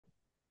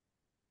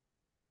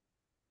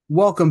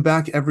Welcome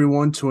back,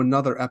 everyone, to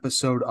another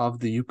episode of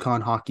the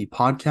UConn Hockey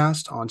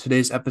Podcast. On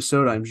today's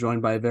episode, I'm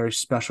joined by a very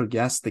special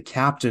guest. The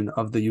captain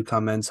of the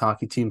UConn men's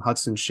hockey team,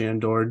 Hudson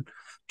Schandor,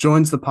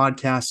 joins the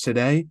podcast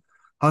today.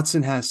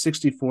 Hudson has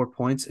 64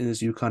 points in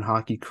his UConn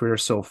hockey career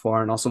so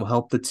far and also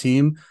helped the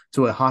team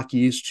to a Hockey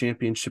East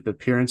championship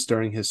appearance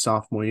during his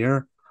sophomore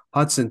year.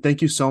 Hudson,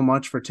 thank you so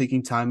much for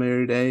taking time out of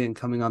your day and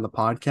coming on the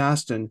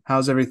podcast. And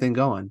how's everything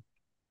going?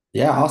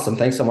 Yeah, awesome.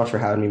 Thanks so much for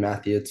having me,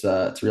 Matthew. It's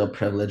a real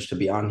privilege to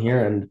be on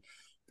here, and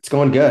it's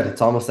going good.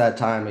 It's almost that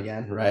time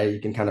again, right? You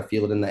can kind of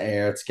feel it in the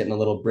air. It's getting a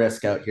little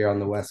brisk out here on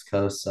the West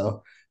Coast,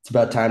 so it's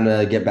about time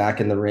to get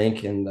back in the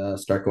rink and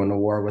start going to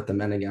war with the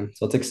men again.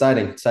 So it's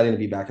exciting to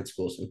be back at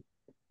school soon.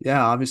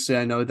 Yeah, obviously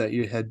I know that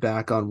you head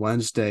back on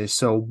Wednesday.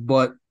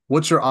 But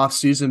what's your off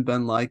season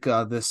been like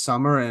this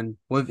summer, and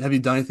what have you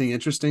done anything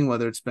interesting,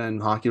 whether it's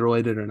been hockey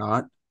related or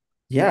not?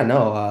 Yeah,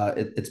 no,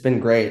 it's been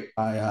great.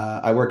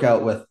 I work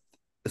out with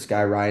this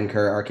guy Ryan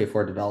Kerr,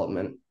 RK4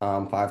 Development,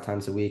 5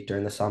 times a week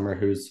during the summer,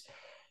 who's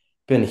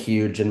been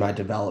huge in my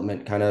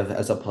development kind of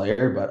as a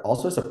player, but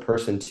also as a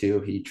person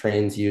too. He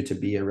trains you to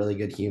be a really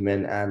good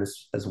human and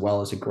as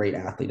well as a great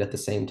athlete at the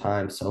same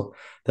time. So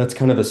that's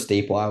kind of a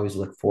staple I always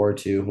look forward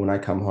to when I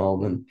come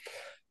home. And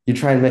you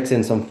try and mix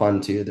in some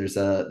fun too. There's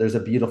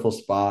a beautiful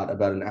spot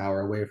about an hour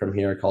away from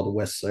here called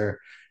Whistler,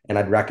 and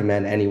I'd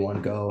recommend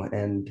anyone go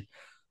and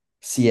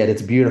see it.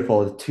 It's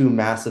beautiful. Two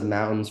massive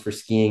mountains for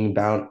skiing,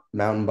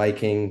 mountain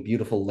biking,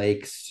 beautiful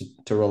lakes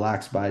to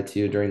relax by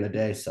too during the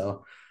day.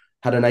 So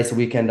had a nice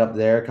weekend up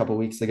there a couple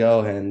weeks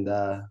ago, and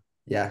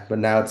yeah, but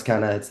now it's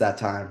that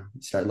time.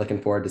 Start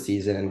looking forward to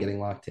season and getting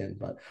locked in.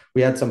 But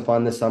we had some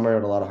fun this summer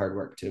and a lot of hard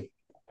work too.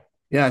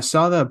 Yeah, I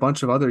saw that a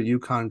bunch of other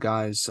UConn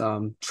guys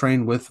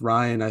train with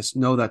Ryan.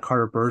 Know that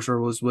Carter Berger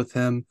was with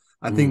him.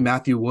 I think Mm.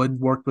 Matthew Wood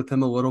worked with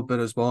him a little bit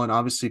as well, and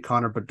obviously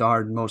Connor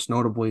Bedard, most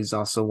notably, is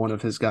also one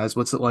of his guys.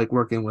 What's it like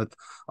working with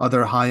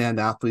other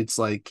high-end athletes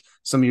like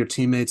some of your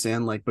teammates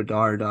and like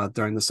Bedard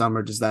during the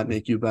summer? Does that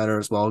make you better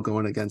as well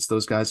going against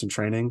those guys in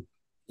training?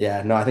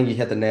 Yeah, no, I think you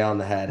hit the nail on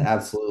the head.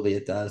 Absolutely,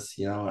 it does.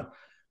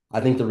 I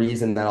think the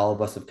reason that all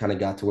of us have kind of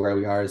got to where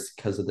we are is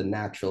because of the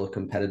natural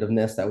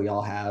competitiveness that we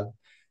all have.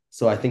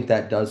 So I think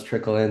that does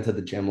trickle into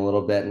the gym a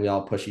little bit, and we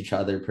all push each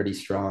other pretty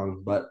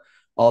strong. But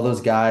all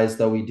those guys,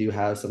 though we do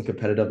have some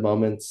competitive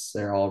moments,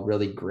 they're all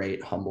really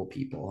great, humble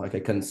people. Like I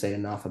couldn't say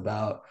enough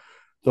about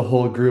the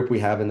whole group we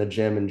have in the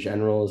gym in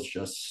general is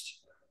just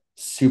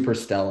super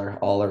stellar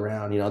all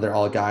around. They're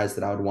all guys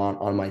that I would want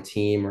on my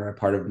team or a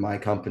part of my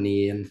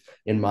company and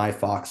in my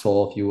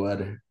foxhole, if you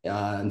would,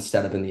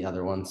 instead of in the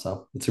other one.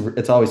 So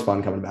it's always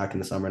fun coming back in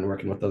the summer and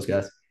working with those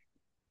guys.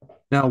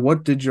 Now,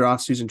 what did your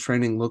off-season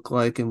training look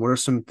like, and what are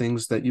some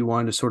things that you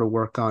wanted to sort of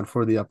work on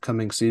for the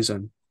upcoming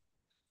season?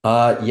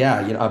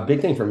 Yeah, a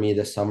big thing for me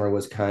this summer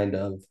was kind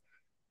of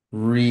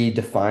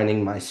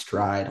redefining my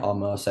stride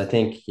almost. I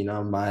think,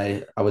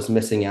 I was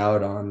missing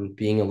out on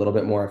being a little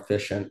bit more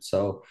efficient.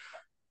 So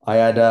I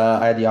had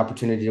the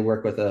opportunity to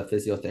work with a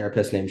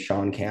physiotherapist named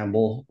Sean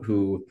Campbell,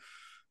 who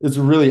is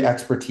really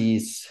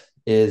expertise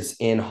is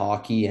in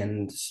hockey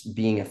and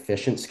being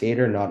efficient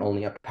skater, not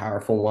only a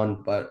powerful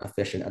one, but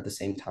efficient at the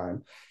same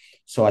time.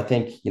 So I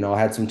think, I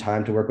had some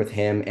time to work with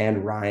him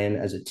and Ryan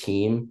as a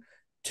team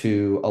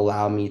to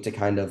allow me to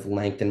kind of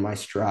lengthen my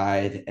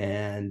stride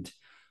and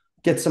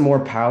get some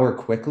more power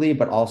quickly,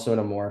 but also in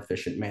a more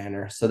efficient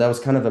manner. So that was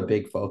kind of a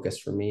big focus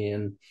for me.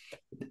 And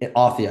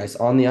off the ice,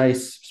 on the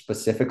ice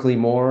specifically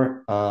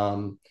more,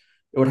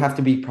 it would have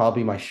to be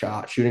probably my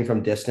shot, shooting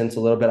from distance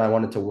a little bit. I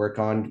wanted to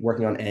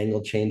working on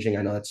angle changing.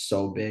 I know that's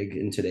so big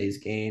in today's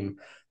game.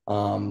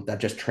 That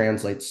just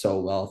translates so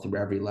well through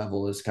every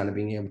level is kind of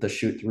being able to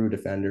shoot through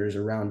defenders,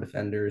 around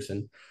defenders,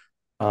 and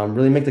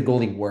really make the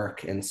goalie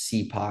work and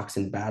see pucks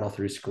and battle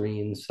through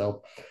screens.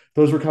 So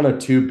those were kind of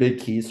two big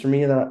keys for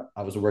me that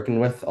I was working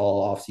with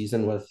all off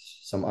season with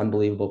some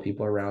unbelievable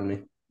people around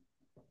me.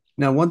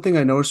 Now, one thing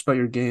I noticed about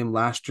your game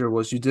last year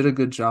was you did a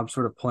good job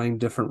sort of playing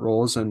different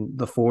roles in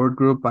the forward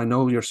group. I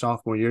know your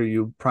sophomore year,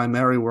 you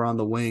primarily were on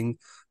the wing,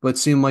 but it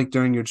seemed like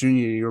during your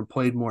junior year, you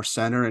played more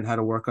center and had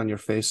to work on your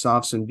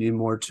faceoffs and be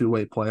more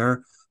two-way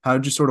player. How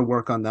did you sort of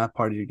work on that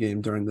part of your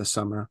game during this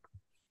summer?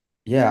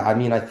 Yeah, I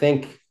mean, I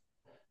think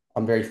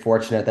I'm very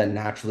fortunate that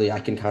naturally I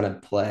can kind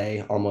of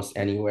play almost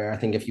anywhere. I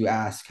think if you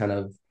ask kind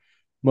of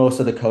most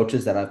of the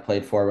coaches that I've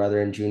played for,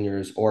 whether in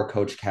juniors or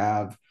Coach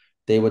Cav,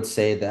 they would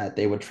say that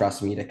they would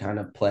trust me to kind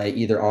of play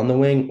either on the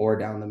wing or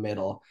down the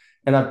middle.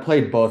 And I've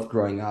played both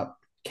growing up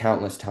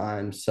countless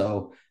times.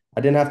 So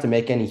I didn't have to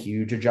make any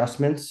huge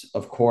adjustments.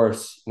 Of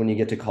course, when you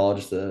get to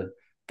college, the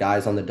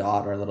guys on the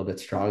dot are a little bit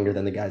stronger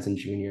than the guys in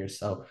juniors.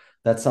 So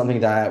that's something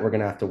that we're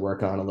going to have to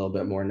work on a little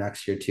bit more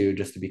next year, too,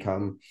 just to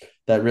become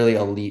that really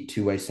elite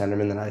two-way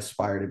centerman that I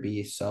aspire to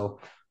be. So,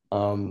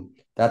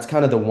 that's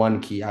kind of the one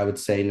key I would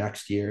say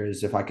next year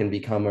is if I can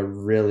become a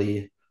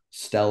really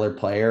stellar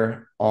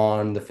player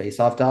on the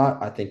faceoff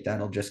dot, I think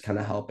that'll just kind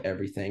of help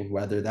everything,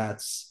 whether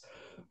that's,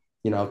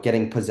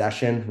 getting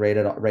possession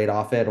right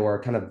off it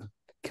or kind of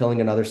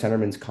killing another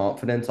centerman's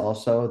confidence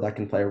also that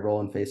can play a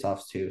role in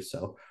faceoffs too.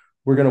 So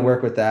we're going to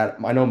work with that.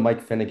 I know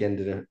Mike Finnegan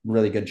did a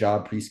really good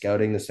job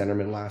pre-scouting the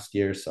centerman last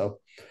year, so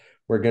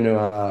we're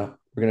gonna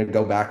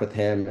go back with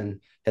him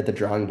and hit the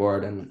drawing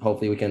board, and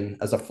hopefully we can,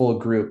 as a full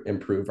group,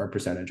 improve our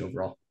percentage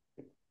overall.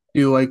 Do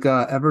you like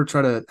ever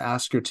try to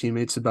ask your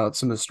teammates about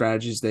some of the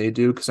strategies they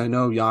do? Because I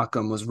know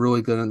Yakam was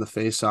really good in the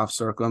face-off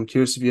circle. I'm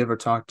curious if you ever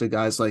talked to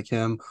guys like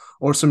him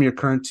or some of your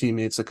current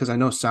teammates, because I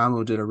know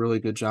Samu did a really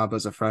good job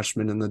as a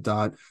freshman in the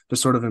dot to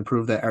sort of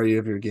improve that area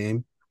of your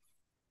game.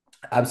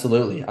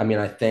 Absolutely. I mean,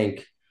 I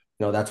think,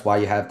 that's why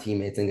you have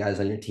teammates and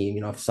guys on your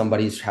team. If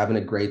somebody's having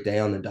a great day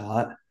on the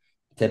dot,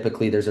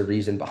 typically there's a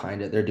reason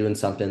behind it. They're doing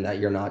something that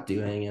you're not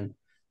doing. And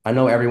I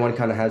know everyone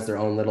kind of has their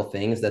own little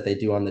things that they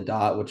do on the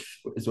dot,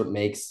 which is what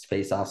makes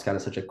face-offs kind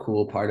of such a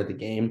cool part of the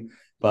game.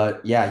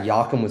 But yeah,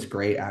 Yakum was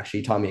great.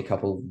 Actually, he taught me a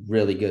couple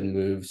really good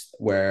moves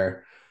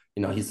where,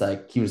 he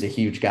was a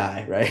huge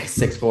guy, right?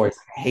 6'4". He's like,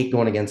 I hate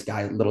going against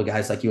little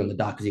guys like you in the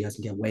dot because you guys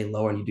can get way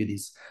lower and you do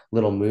these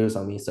little moves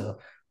on me. So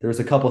there was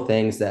a couple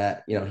things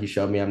that he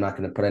showed me. I'm not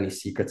going to put any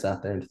secrets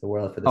out there into the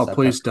world for Oh, this upcoming.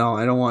 please don't.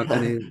 I don't want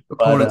any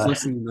but opponents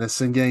listening to this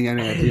and getting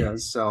any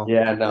ideas. So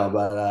yeah, no,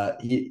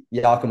 but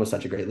Malcolm was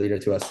such a great leader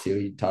to us too.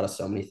 He taught us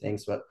so many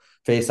things, but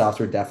face-offs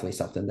were definitely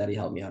something that he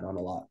helped me out on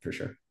a lot for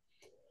sure.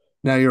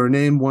 now you were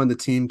named one of the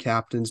team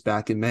captains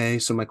back in May.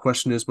 So my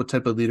question is, what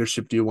type of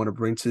leadership do you want to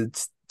bring to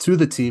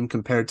the team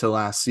compared to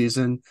last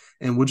season?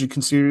 And would you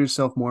consider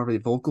yourself more of a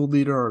vocal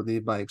leader or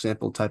lead by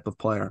example type of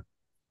player?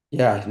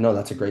 Yeah, no,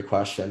 that's a great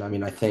question. I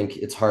mean, I think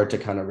it's hard to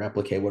kind of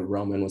replicate what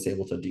Roman was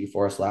able to do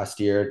for us last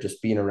year,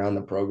 just being around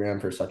the program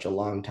for such a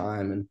long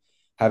time and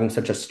having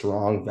such a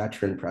strong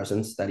veteran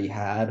presence that he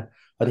had.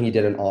 I think he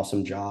did an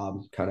awesome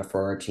job kind of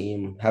for our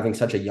team. Having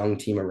such a young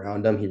team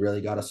around him, he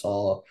really got us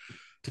all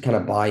to kind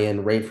of buy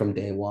in right from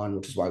day one,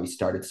 which is why we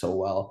started so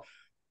well.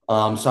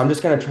 So I'm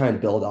just going to try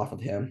and build off of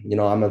him.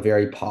 I'm a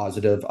very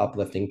positive,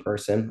 uplifting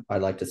person, I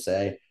like to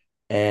say.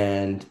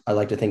 And I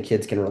like to think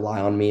kids can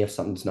rely on me if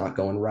something's not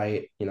going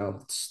right.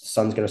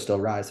 Sun's going to still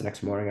rise the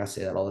next morning. I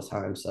say that all the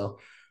time. So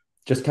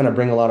just kind of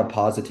bring a lot of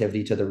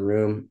positivity to the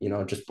room,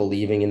 just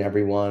believing in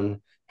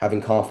everyone,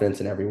 having confidence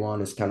in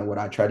everyone is kind of what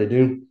I try to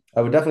do.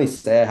 I would definitely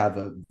say I have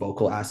a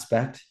vocal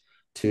aspect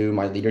to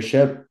my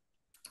leadership,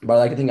 but I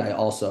like to think I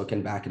also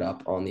can back it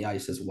up on the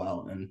ice as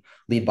well and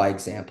lead by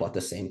example at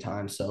the same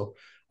time. So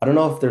I don't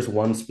know if there's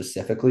one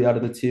specifically out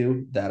of the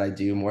two that I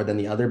do more than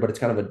the other, but it's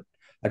kind of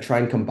I try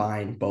and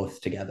combine both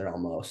together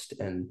almost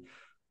and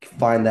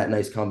find that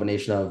nice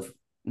combination of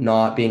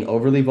not being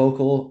overly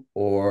vocal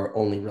or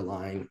only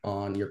relying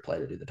on your play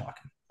to do the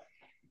talking.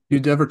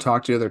 You'd ever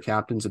talk to other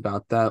captains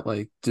about that?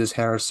 Like, does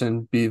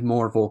Harrison be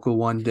more vocal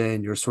one day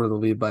and you're sort of the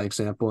lead by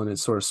example and it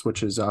sort of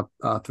switches up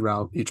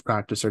throughout each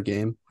practice or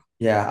game?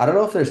 Yeah, I don't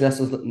know if there's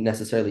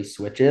necessarily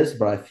switches,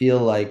 but I feel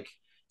like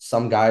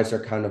some guys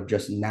are kind of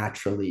just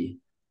naturally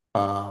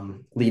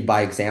lead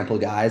by example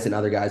guys, and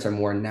other guys are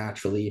more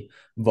naturally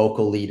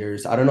vocal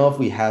leaders. I don't know if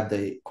we have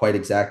the quite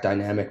exact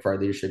dynamic for our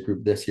leadership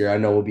group this year. I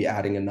know we'll be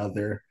adding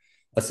another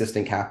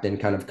assistant captain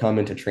kind of come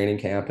into training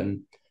camp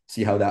and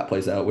see how that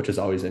plays out, which is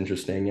always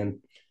interesting. And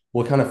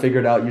we'll kind of figure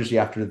it out usually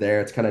after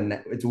there. It's kind of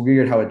it's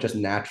weird how it just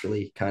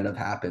naturally kind of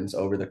happens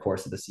over the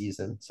course of the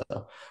season.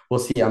 So we'll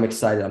see. I'm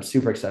excited. I'm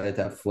super excited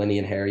to have Flinny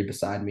and Harry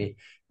beside me,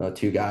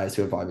 two guys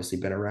who have obviously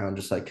been around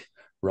just like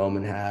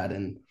Roman had.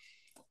 And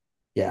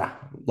yeah,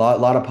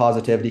 lot of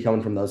positivity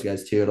coming from those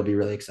guys too. It'll be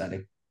really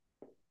exciting.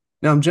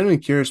 Now, I'm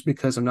genuinely curious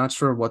because I'm not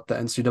sure what the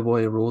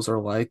NCAA rules are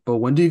like, but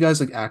when do you guys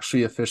like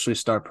actually officially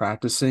start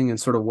practicing and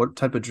sort of what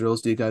type of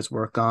drills do you guys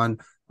work on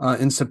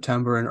in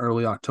September and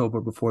early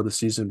October before the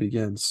season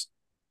begins?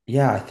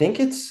 Yeah, I think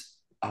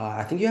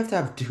you have to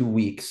have 2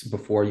 weeks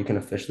before you can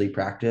officially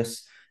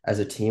practice as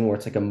a team, where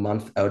it's like a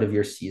month out of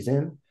your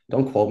season.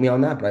 Don't quote me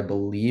on that, but I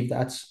believe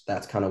that's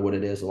kind of what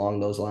it is along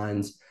those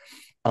lines.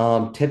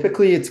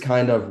 Typically it's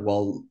kind of,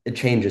 well, it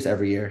changes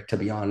every year, to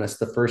be honest.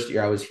 The first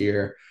year I was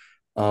here,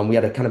 we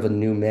had a kind of a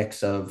new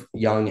mix of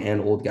young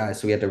and old guys,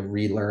 so we had to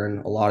relearn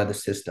a lot of the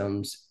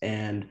systems.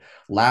 And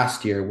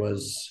last year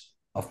was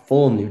a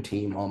full new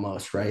team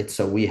almost, right?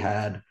 So we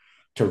had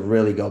to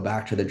really go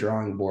back to the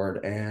drawing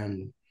board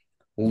and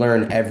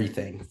learn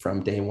everything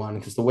from day one,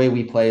 because the way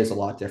we play is a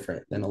lot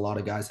different than a lot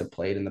of guys have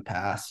played in the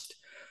past.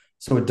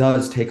 So it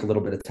does take a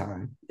little bit of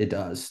time. It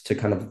does, to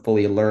kind of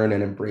fully learn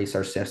and embrace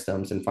our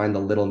systems and find the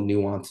little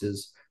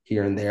nuances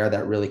here and there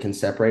that really can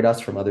separate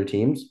us from other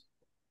teams.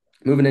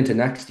 Moving into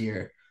next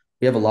year,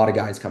 we have a lot of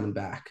guys coming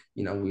back.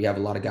 We have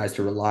a lot of guys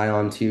to rely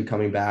on too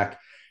coming back.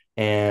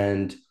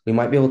 And we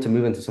might be able to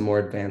move into some more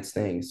advanced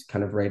things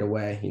kind of right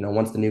away.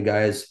 Once the new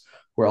guys,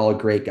 who are all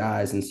great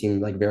guys and seem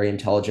like very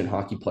intelligent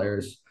hockey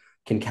players,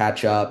 can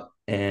catch up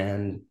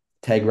and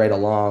tag right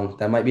along,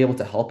 that might be able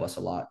to help us a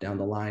lot down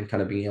the line,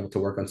 kind of being able to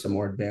work on some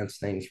more advanced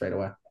things right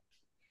away.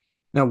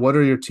 Now, what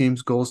are your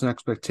team's goals and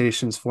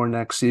expectations for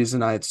next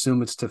season? I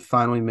assume it's to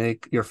finally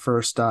make your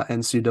first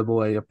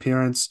NCAA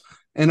appearance.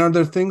 And are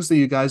there things that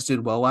you guys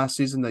did well last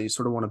season that you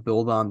sort of want to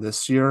build on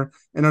this year?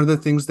 And are there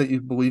things that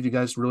you believe you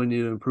guys really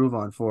need to improve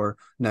on for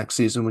next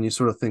season when you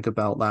sort of think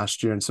about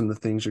last year and some of the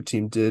things your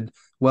team did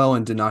well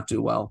and did not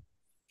do well?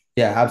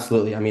 Yeah,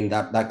 absolutely. I mean,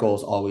 that goal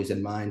is always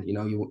in mind.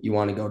 You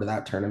want to go to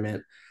that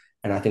tournament.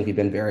 And I think we've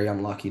been very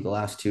unlucky the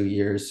last 2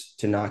 years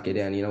to not get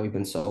in. We've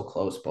been so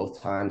close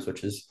both times,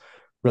 which is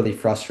really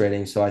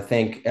frustrating. So I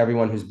think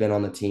everyone who's been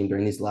on the team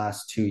during these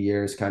last 2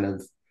 years kind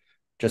of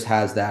just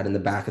has that in the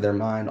back of their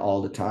mind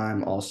all the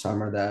time, all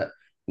summer, that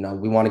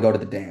we want to go to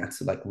the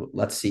dance. Like,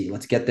 let's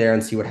get there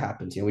and see what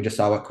happens. We just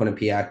saw what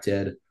Quinnipiac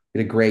did. We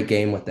had a great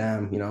game with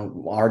them.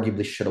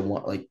 Arguably should have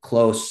won, like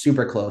close,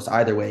 super close,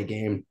 either way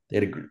game. They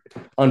had an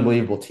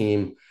unbelievable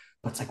team,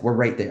 but it's like we're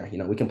right there.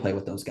 We can play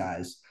with those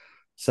guys.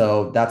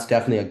 So that's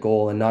definitely a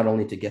goal, and not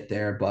only to get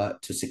there,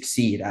 but to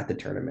succeed at the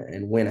tournament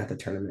and win at the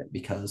tournament,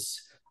 because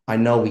I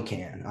know we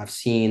can. I've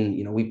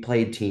seen, we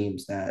played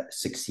teams that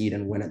succeed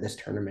and win at this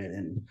tournament,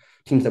 and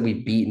teams that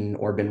we've beaten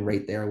or been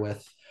right there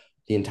with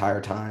the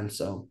entire time.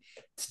 So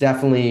it's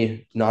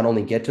definitely not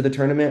only get to the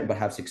tournament, but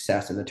have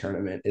success in the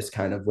tournament is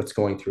kind of what's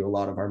going through a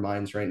lot of our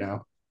minds right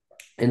now.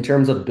 In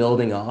terms of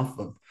building off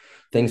of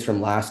things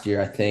from last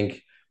year, I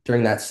think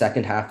during that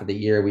second half of the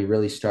year, we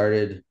really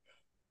started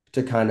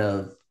to kind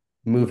of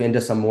move into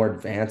some more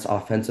advanced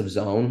offensive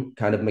zone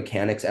kind of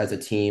mechanics as a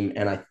team.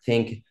 And I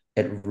think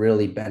it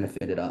really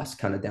benefited us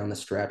kind of down the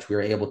stretch. We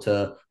were able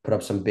to put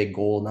up some big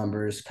goal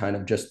numbers kind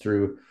of just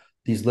through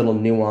these little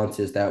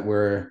nuances that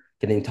were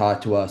getting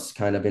taught to us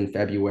kind of in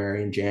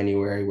February and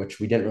January, which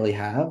we didn't really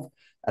have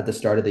at the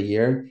start of the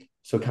year.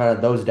 So kind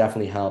of those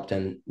definitely helped.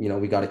 And,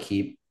 we got to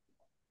keep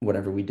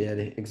whatever we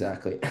did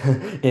exactly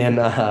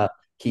and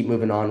keep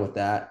moving on with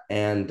that.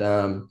 And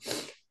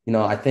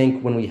I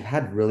think when we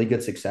had really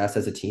good success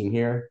as a team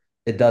here,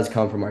 it does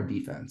come from our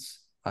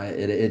defense.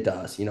 It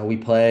does. We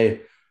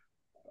play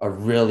a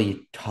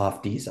really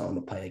tough D zone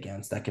to play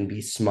against that can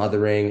be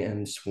smothering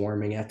and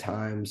swarming at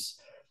times.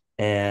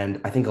 And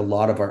I think a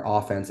lot of our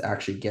offense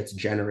actually gets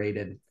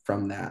generated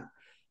from that.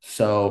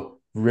 So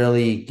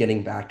really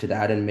getting back to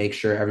that and make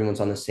sure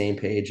everyone's on the same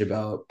page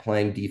about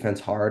playing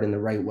defense hard in the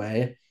right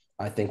way,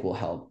 I think will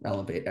help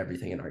elevate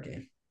everything in our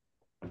game.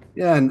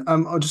 Yeah, and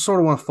I just sort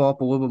of want to follow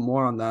up a little bit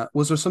more on that.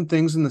 Was there some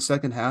things in the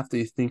second half that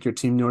you think your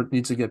team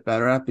needs to get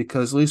better at?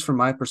 Because at least from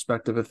my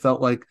perspective, it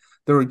felt like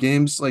there were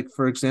games like,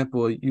 for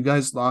example, you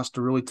guys lost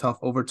a really tough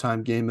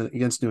overtime game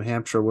against New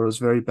Hampshire where it was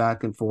very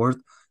back and forth.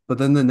 But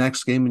then the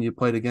next game when you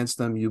played against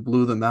them, you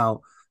blew them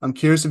out. I'm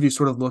curious if you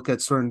sort of look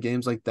at certain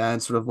games like that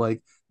and sort of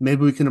like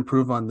maybe we can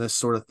improve on this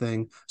sort of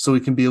thing so we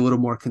can be a little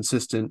more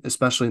consistent,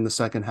 especially in the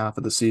second half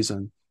of the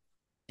season.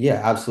 Yeah,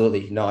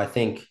 absolutely. No, I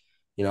think,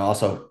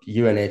 also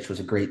UNH was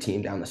a great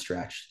team down the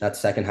stretch. That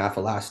second half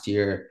of last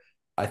year,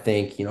 I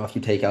think, if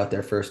you take out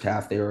their first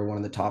half, they were one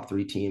of the top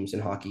three teams in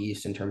Hockey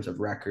East in terms of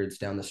records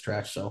down the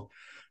stretch. So,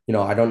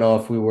 I don't know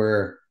if we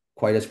were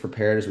quite as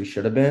prepared as we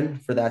should have been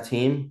for that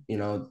team.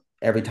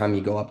 Every time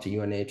you go up to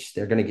UNH,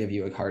 they're going to give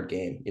you a hard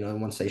game.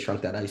 Once they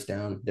shrunk that ice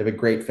down, they have a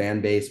great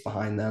fan base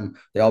behind them.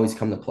 They always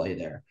come to play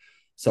there.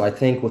 So I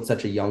think with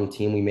such a young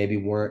team, we maybe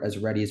weren't as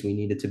ready as we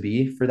needed to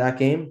be for that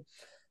game.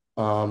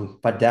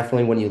 But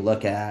definitely when you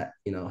look at,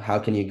 how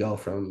can you go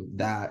from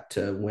that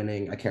to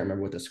winning? I can't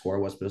remember what the score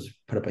was, but it was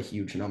put up a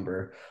huge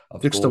number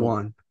of Six to goals.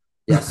 one.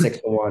 Yeah,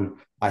 6-1.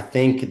 I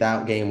think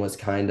that game was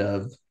kind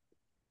of,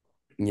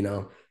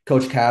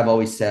 Coach Cav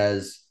always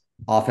says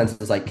offense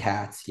is like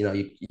cats.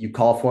 You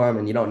call for them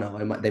and you don't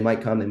know. They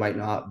might come, they might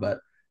not, but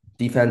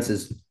defense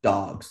is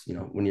dogs.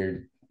 When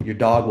your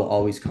dog will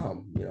always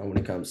come, when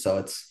it comes.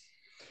 So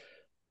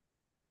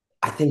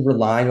I think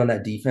relying on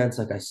that defense,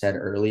 like I said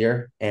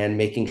earlier, and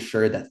making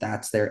sure that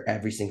that's there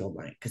every single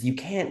night, because you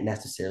can't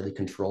necessarily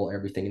control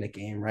everything in a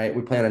game, right?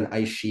 We play on an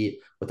ice sheet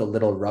with a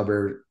little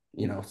rubber,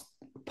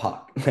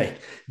 puck.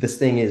 Like this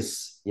thing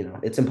is,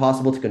 it's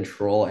impossible to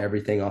control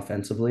everything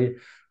offensively,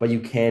 but you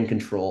can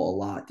control a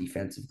lot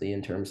defensively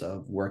in terms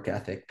of work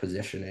ethic,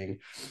 positioning,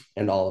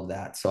 and all of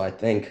that. So I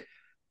think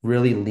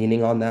really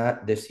leaning on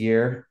that this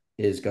year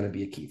is going to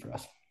be a key for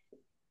us.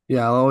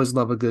 Yeah, I always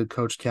love a good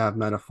Coach Cab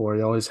metaphor.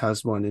 He always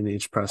has one in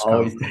each press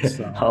Always, conference.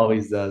 So,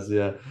 always does.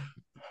 Yeah.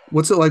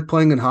 what's it like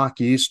playing in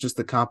hockey East? Just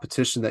the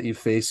competition that you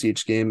face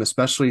each game,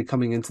 especially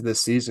coming into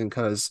this season?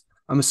 Because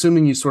I'm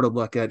assuming you sort of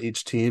look at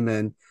each team,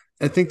 and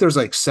I think there's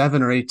like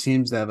 7 or 8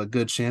 teams that have a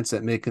good chance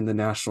at making the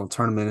national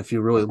tournament. If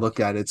you really look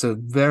at it, it's a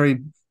very,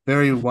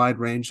 very wide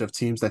range of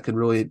teams that could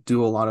really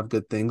do a lot of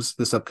good things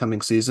this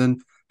upcoming season.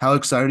 How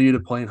excited are you to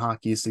play in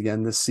hockey East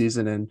again this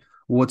season? And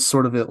what's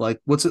sort of it like?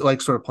 What's it like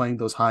sort of playing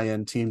those high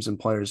end teams and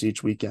players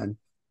each weekend?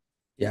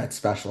 Yeah, it's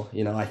special.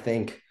 I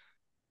think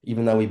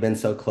even though we've been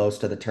so close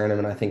to the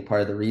tournament, I think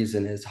part of the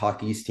reason is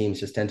hockey's teams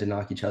just tend to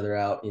knock each other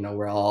out.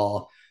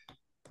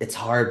 It's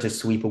hard to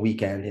sweep a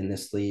weekend in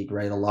this league,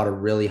 right? A lot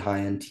of really high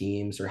end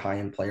teams or high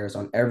end players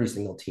on every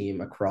single team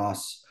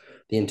across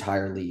the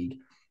entire league.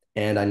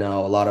 And I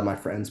know a lot of my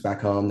friends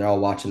back home, they're all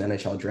watching the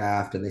NHL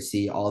draft and they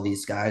see all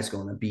these guys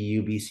going to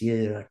BU,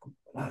 BCA. They're like,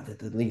 wow,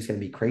 the league's going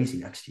to be crazy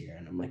next year.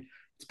 And I'm like,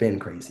 it's been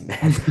crazy,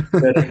 man.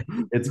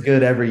 It's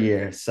good every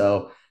year.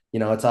 So,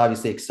 it's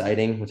obviously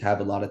exciting to have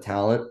a lot of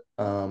talent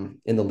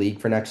in the league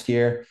for next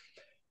year.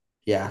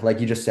 Yeah, like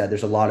you just said,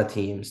 there's a lot of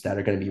teams that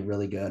are going to be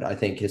really good. I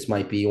think this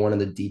might be one of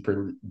the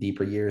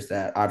deeper years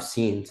that I've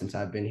seen since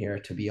I've been here,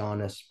 to be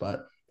honest.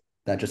 But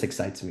that just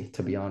excites me,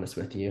 to be honest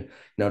with you.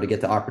 To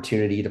get the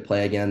opportunity to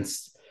play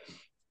against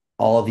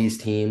all of these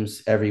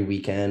teams every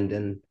weekend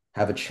and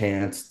have a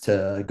chance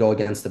to go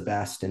against the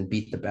best and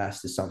beat the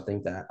best is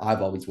something that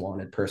I've always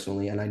wanted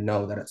personally. And I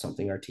know that it's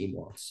something our team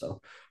wants.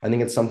 So I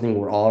think it's something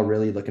we're all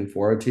really looking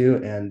forward to.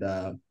 And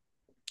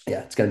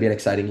yeah, it's going to be an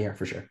exciting year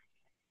for sure.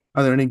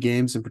 Are there any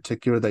games in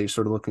particular that you're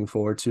sort of looking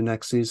forward to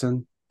next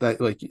season?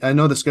 That like I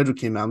know the schedule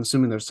came out. I'm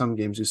assuming there's some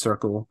games you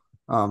circle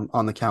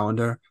on the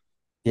calendar.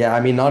 Yeah,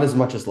 I mean, not as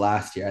much as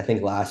last year. I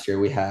think last year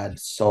we had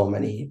so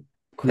many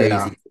Yeah.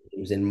 crazy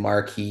games in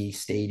marquee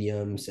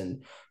stadiums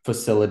and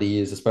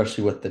facilities,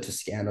 especially with the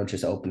Toscano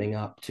just opening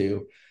up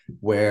too,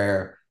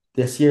 where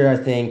this year I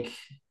think,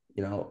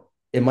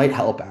 it might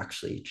help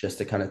actually just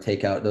to kind of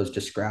take out those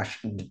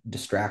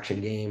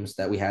distraction games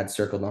that we had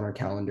circled on our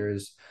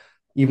calendars.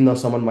 Even though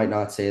someone might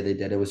not say they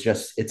did,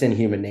 it's in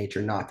human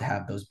nature not to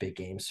have those big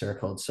games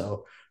circled.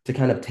 So to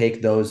kind of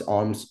take those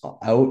on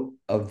out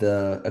of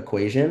the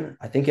equation,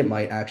 I think it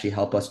might actually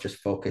help us just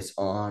focus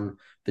on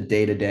the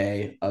day to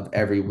day of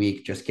every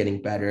week, just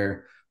getting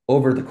better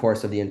over the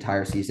course of the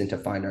entire season to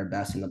find our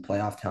best in the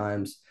playoff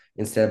times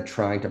instead of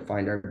trying to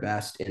find our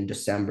best in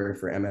December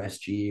for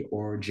MSG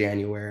or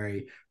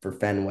January for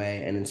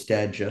Fenway, and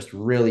instead just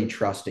really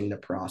trusting the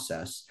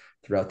process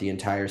throughout the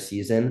entire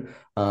season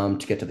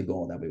to get to the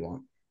goal that we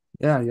want.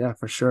 Yeah, yeah,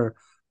 for sure.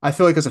 I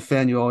feel like as a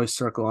fan, you always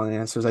circle on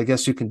answers. I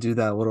guess you can do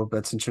that a little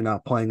bit since you're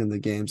not playing in the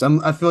games.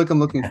 I feel like I'm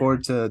looking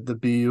forward to the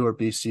BU or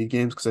BC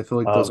games because I feel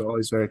like those are Oh,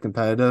 always very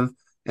competitive.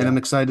 And I'm yeah.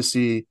 excited to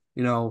see,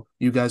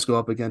 you guys go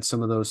up against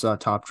some of those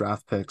top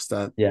draft picks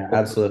that Yeah, both those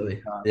teams absolutely.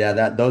 have. Yeah,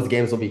 that those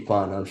games will be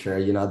fun, I'm sure.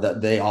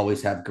 That they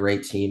always have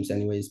great teams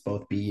anyways,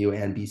 both BU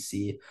and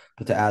BC.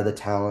 But to add the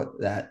talent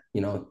that,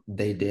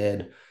 they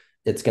did,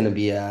 it's gonna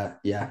be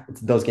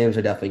those games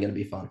are definitely gonna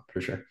be fun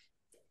for sure.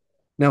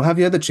 Now, have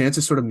you had the chance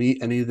to sort of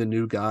meet any of the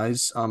new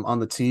guys on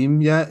the team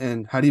yet?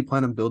 And how do you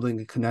plan on building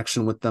a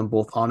connection with them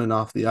both on and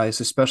off the ice,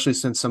 especially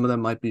since some of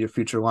them might be your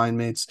future line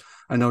mates?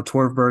 I know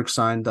Torvberg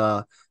signed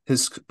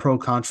his pro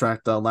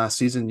contract last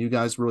season. You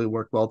guys really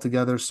worked well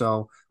together.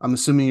 So I'm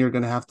assuming you're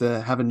going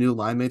to have a new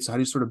line mate. So how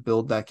do you sort of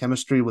build that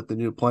chemistry with the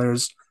new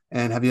players?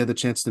 And have you had the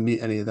chance to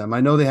meet any of them? I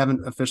know they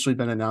haven't officially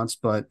been announced,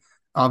 but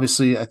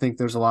obviously I think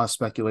there's a lot of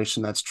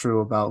speculation that's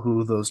true about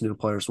who those new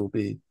players will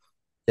be.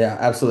 Yeah,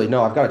 absolutely.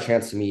 No, I've got a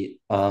chance to meet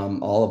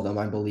all of them,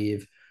 I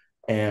believe,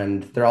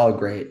 and they're all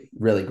great,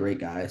 really great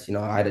guys.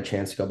 I had a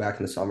chance to go back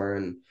in the summer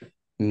and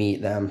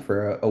meet them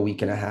for a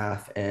week and a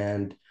half,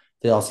 and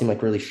they all seem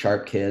like really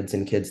sharp kids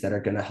and kids that are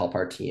going to help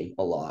our team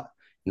a lot.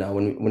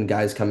 When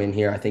guys come in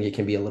here, I think it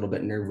can be a little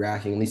bit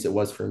nerve-wracking, at least it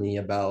was for me,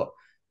 about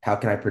how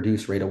can I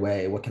produce right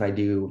away? What can I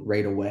do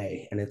right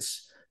away? And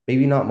it's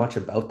maybe not much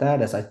about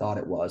that as I thought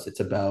it was. It's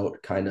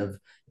about kind of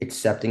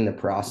accepting the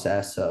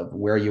process of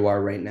where you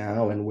are right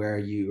now and where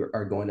you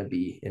are going to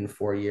be in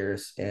 4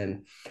 years.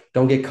 And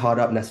don't get caught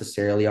up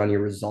necessarily on your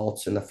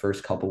results in the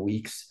first couple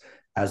weeks.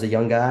 As a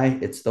young guy,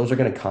 it's those are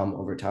going to come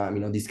over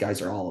time. These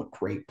guys are all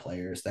great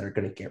players that are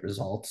going to get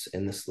results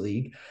in this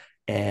league.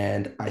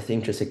 And I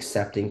think just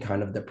accepting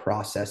kind of the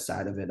process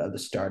side of it at the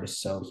start is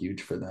so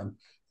huge for them.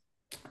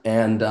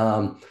 And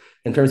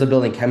in terms of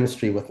building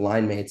chemistry with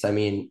line mates, I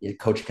mean,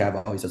 Coach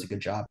Cav always does a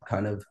good job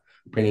kind of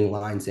bringing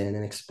lines in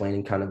and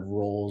explaining kind of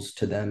roles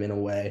to them in a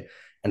way.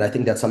 And I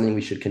think that's something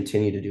we should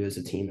continue to do as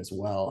a team as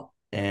well.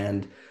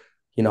 And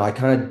I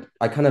kind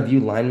of view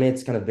line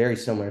mates kind of very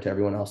similar to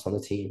everyone else on the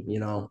team.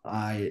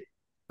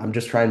 I'm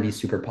just trying to be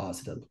super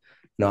positive.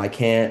 We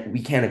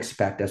can't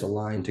expect as a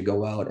line to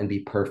go out and be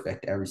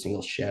perfect every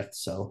single shift.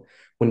 So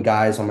when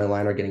guys on my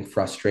line are getting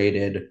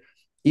frustrated,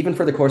 even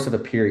for the course of a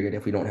period,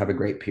 if we don't have a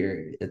great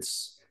period,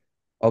 it's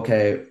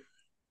okay,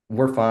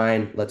 we're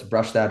fine. Let's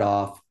brush that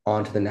off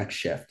onto the next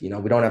shift. We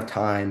don't have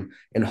time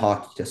in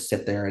hockey to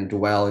sit there and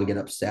dwell and get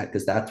upset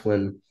because that's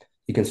when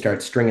you can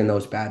start stringing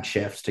those bad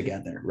shifts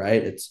together,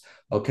 right? It's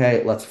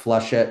okay, let's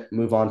flush it,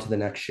 move on to the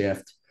next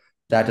shift.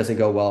 That doesn't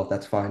go well.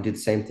 That's fine. Do the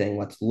same thing.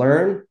 Let's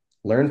learn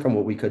from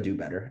what we could do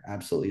better.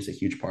 Absolutely is a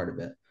huge part of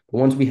it. But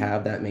once we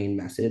have that main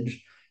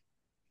message,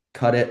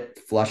 cut it,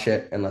 flush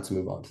it, and let's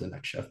move on to the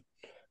next shift.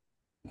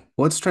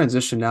 Let's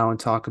transition now and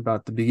talk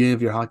about the beginning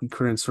of your hockey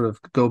career and sort of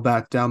go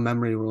back down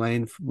memory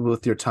lane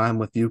with your time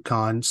with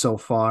UConn so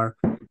far.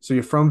 So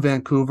you're from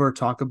Vancouver.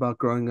 Talk about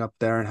growing up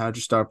there and how'd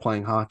you start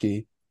playing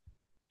hockey?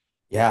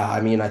 Yeah,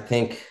 I mean, I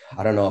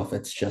don't know if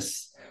it's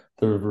just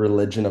the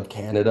religion of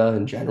Canada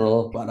in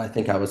general, but I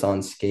think I was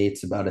on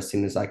skates about as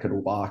soon as I could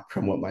walk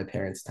from what my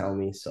parents tell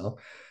me. So,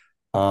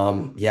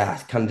 yeah,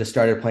 kind of just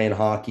started playing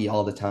hockey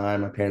all the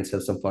time. My parents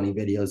have some funny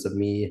videos of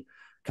me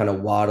kind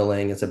of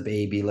waddling as a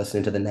baby,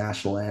 listening to the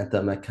national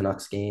anthem at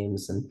Canucks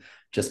games and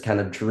just kind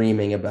of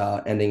dreaming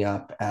about ending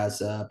up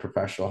as a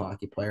professional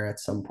hockey player at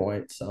some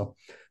point. So,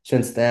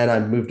 since then, I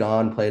moved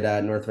on, played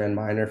at North Van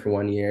Miner for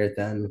 1 year,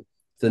 then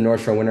the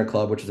North Shore Winter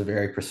Club, which is a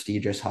very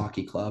prestigious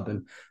hockey club,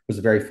 and was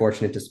very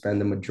fortunate to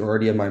spend the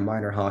majority of my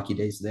minor hockey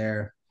days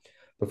there.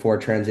 before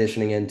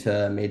transitioning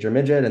into major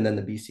midget and then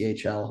the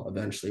BCHL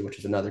eventually, which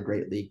is another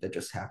great league that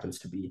just happens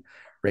to be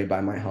right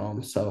by my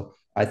home. So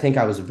I think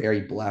I was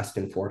very blessed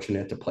and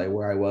fortunate to play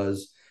where I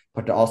was,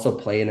 but to also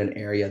play in an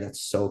area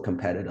that's so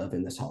competitive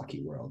in this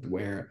hockey world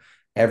where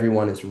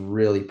everyone is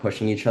really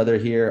pushing each other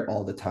here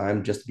all the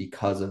time just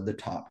because of the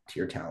top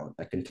tier talent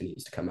that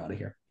continues to come out of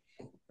here.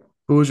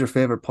 Who was your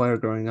favorite player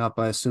growing up?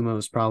 I assume it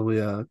was probably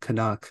a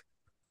Canuck.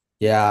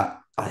 Yeah,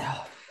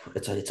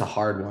 it's a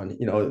hard one.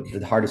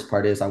 The hardest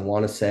part is I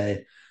want to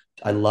say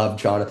I love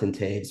Jonathan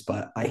Taves,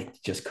 but I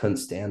just couldn't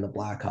stand the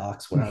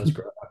Blackhawks when I was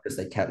growing up because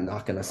they kept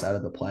knocking us out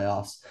of the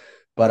playoffs.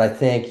 But I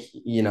think,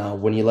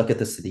 when you look at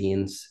the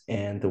Sedins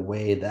and the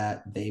way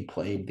that they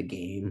played the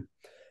game,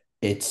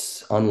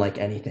 it's unlike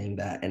anything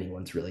that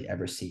anyone's really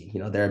ever seen.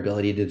 Their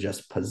ability to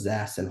just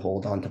possess and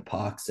hold on to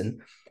pucks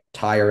and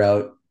tire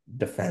out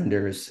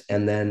defenders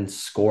and then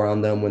score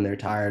on them when they're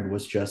tired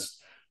was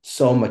just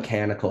so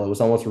mechanical. It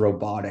was almost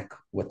robotic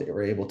what they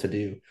were able to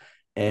do.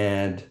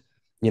 And,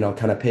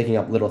 kind of picking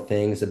up little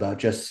things about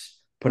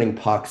just putting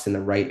pucks in the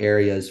right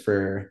areas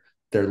for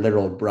their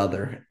literal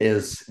brother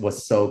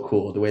was so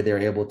cool. The way they were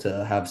able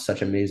to have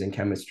such amazing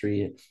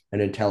chemistry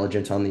and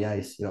intelligence on the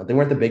ice. They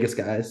weren't the biggest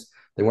guys,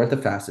 they weren't the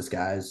fastest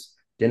guys,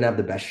 didn't have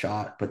the best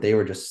shot, but they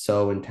were just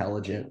so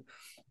intelligent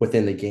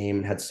within the game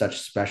and had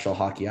such special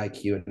hockey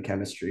IQ and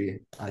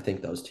chemistry. I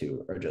think those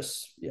two are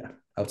just, yeah,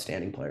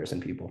 outstanding players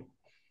and people.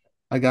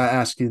 I gotta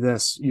ask you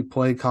this. You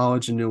played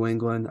college in New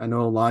England. I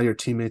know a lot of your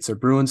teammates are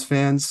Bruins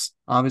fans.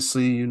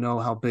 Obviously, you know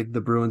how big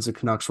the Bruins and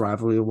Canucks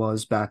rivalry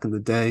was back in the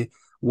day.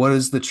 What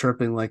is the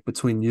chirping like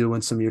between you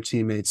and some of your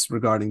teammates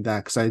regarding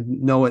that? Because I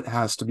know it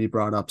has to be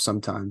brought up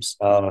sometimes.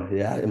 Oh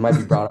yeah, it might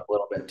be brought up a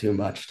little bit too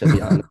much to be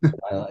honest, for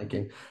my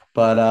liking.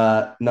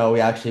 But no,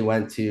 we actually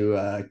went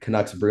to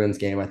Canucks Bruins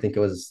game. I think it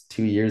was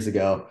 2 years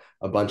ago.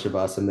 A bunch of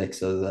us, a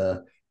mix of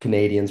the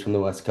Canadians from the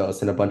West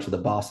Coast and a bunch of the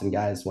Boston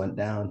guys went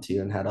down too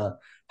and had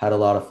a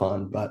lot of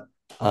fun. But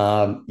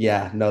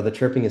yeah, no, the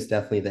chirping is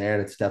definitely there,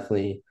 and it's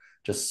definitely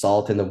just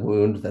salt in the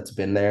wound that's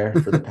been there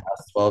for the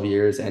past 12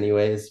 years,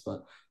 anyways.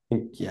 But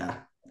yeah,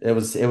 it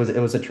was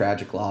a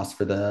tragic loss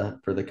for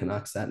the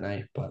Canucks that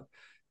night, but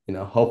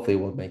hopefully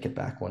we'll make it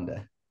back one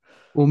day.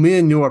 Well, me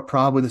and you are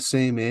probably the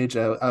same age.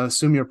 I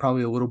assume you're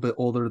probably a little bit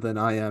older than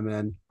I am,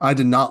 and I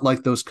did not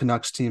like those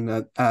Canucks team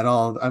at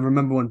all. I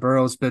remember when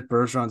Burrows bit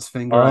Bergeron's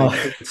finger, I Oh,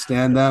 couldn't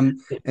stand them.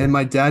 And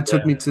my dad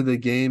took me yeah. to the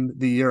game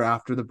the year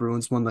after the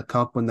Bruins won the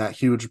cup when that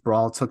huge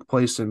brawl took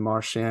place in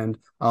Marchand,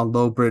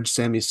 Lowbridge,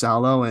 Sammy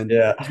Salo, and it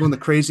Yeah. was one of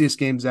the craziest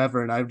games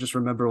ever. And I just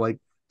remember like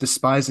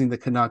despising the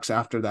Canucks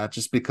after that,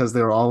 just because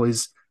they were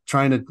always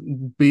trying to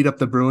beat up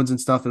the Bruins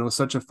and stuff. And it was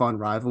such a fun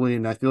rivalry,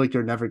 and I feel like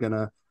you're never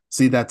gonna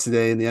see that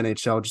today in the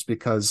NHL just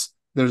because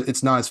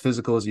it's not as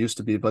physical as it used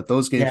to be. But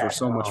those games were Yeah,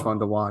 so much fun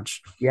to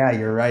watch. yeah,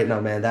 you're right. No,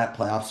 man, that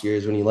playoff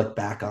series, when you look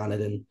back on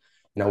it, and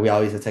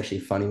it's actually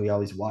funny. We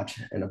always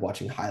end up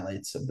watching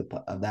highlights of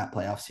that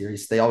playoff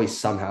series. They always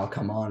somehow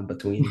come on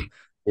between,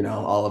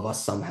 all of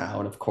us somehow.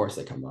 And of course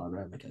they come on,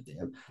 right? Like,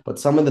 damn. But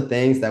some of the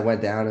things that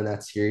went down in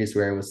that series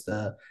where it was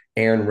the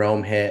Aaron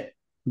Rome hit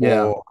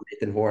Yeah. or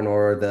Nathan Horn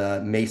or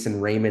the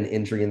Mason Raymond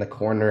injury in the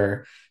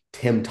corner,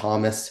 Tim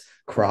Thomas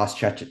cross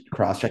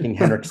checking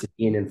Henrik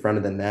Sedin in front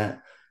of the net.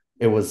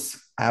 It was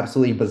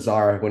absolutely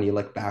bizarre when you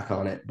look back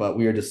on it, but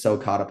we were just so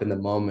caught up in the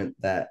moment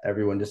that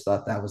everyone just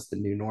thought that was the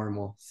new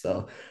normal.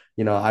 So,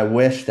 I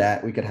wish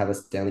that we could have a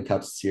Stanley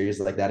Cup series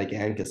like that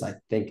again because I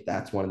think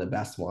that's one of the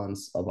best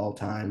ones of all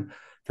time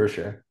for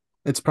sure.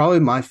 It's probably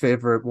my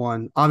favorite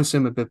one. Obviously,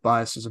 I'm a bit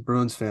biased as a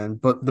Bruins fan,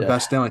 but the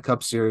best Yeah. Stanley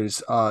Cup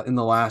series in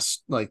the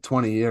last like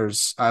 20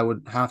 years, I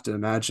would have to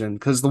imagine,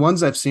 because the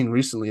ones I've seen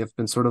recently have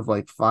been sort of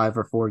like 5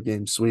 or 4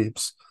 game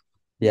sweeps.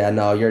 Yeah,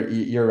 no,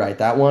 you're right.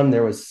 That one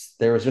there was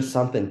just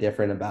something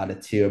different about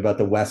it too, about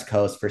the West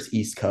Coast versus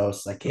East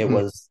Coast. Like it Mhm.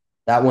 was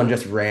that one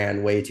just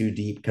ran way too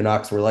deep.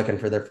 Canucks were looking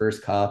for their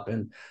first cup,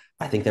 and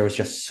I think there was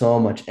just so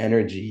much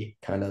energy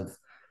kind of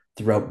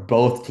throughout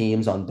both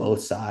teams on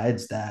both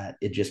sides that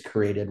it just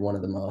created one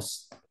of the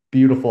most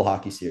beautiful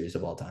hockey series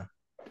of all time.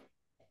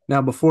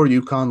 Now, before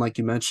UConn, like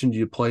you mentioned,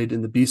 you played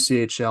in the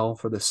BCHL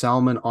for the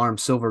Salmon Arm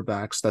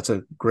Silverbacks. That's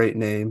a great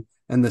name.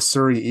 And the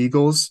Surrey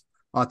Eagles.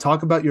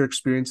 Talk about your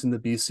experience in the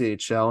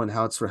BCHL and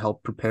how it's sort of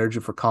helped prepared you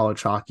for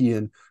college hockey.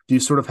 And do you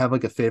sort of have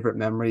like a favorite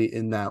memory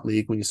in that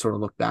league when you sort of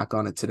look back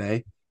on it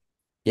today?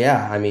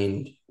 Yeah, I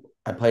mean,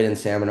 I played in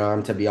Salmon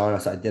Arm. To be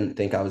honest, I didn't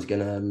think I was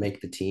gonna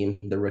make the team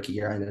the rookie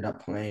year I ended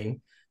up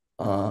playing.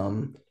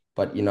 Um,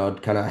 but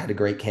kind of had a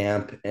great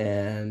camp,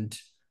 and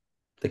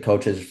the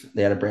coaches,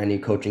 they had a brand new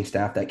coaching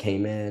staff that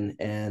came in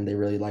and they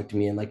really liked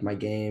me and liked my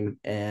game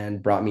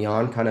and brought me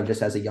on kind of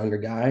just as a younger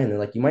guy. And they're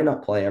like, you might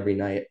not play every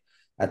night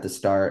at the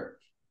start,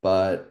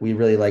 but we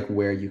really like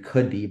where you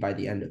could be by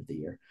the end of the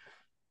year.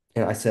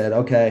 And I said,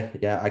 okay,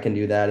 yeah, I can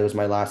do that. It was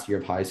my last year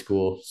of high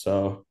school.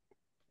 So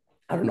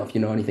I don't know if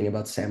you know anything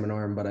about Salmon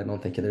Arm, but I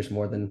don't think there's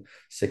more than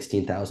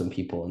 16,000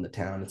 people in the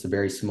town. It's a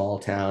very small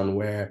town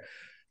where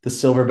the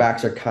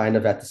Silverbacks are kind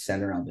of at the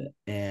center of it.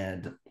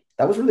 And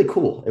that was really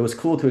cool. It was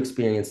cool to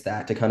experience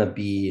that, to kind of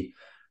be,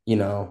 you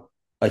know,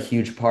 a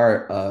huge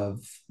part of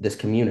this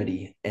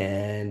community,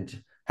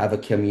 and have a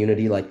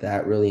community like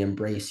that really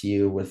embrace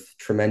you with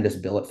tremendous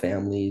billet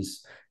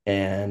families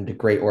and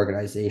great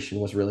organization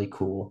was really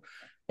cool.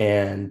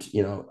 And,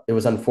 it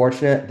was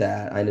unfortunate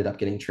that I ended up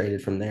getting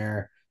traded from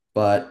there,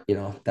 but,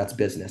 that's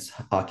business.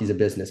 Hockey's a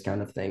business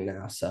kind of thing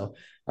now. So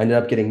I ended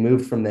up getting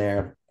moved from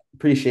there.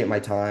 Appreciate my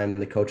time.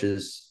 The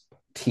coaches,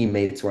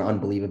 teammates were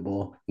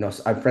unbelievable.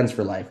 I'm friends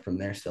for life from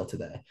there still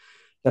today.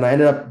 Then I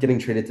ended up getting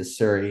traded to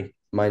Surrey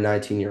my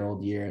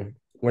 19-year-old year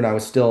when I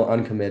was still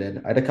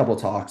uncommitted. I had a couple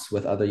talks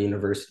with other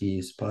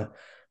universities, but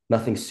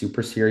nothing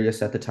super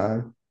serious at the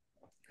time.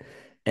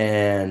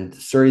 And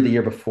Surrey the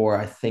year before,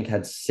 I think,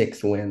 had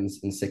 6 wins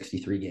in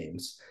 63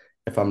 games,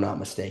 if I'm not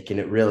mistaken.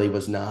 It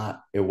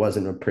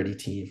wasn't a pretty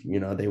team.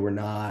 They were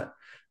not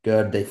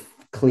good. They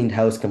cleaned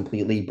house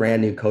completely,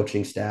 brand new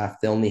coaching staff.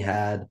 They only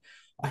had,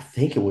 I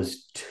think it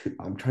was two,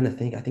 I'm trying to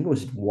think, I think it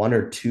was one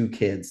or two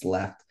kids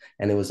left,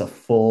 and it was a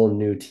full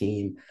new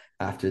team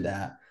after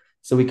that.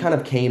 So we kind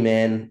of came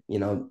in,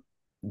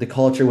 the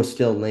culture was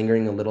still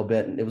lingering a little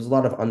bit, and it was a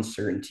lot of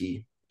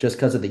uncertainty just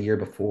because of the year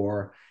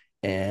before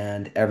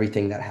and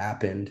everything that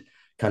happened,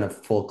 kind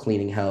of full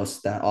cleaning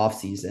house that off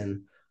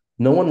season.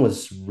 No one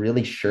was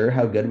really sure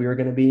how good we were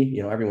going to be.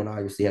 Everyone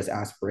obviously has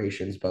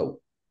aspirations, but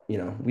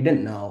we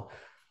didn't know.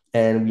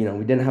 And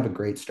we didn't have a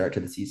great start to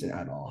the season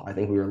at all. I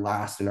think we were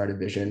last in our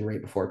division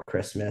right before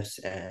Christmas,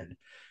 and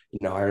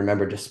I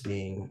remember just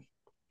being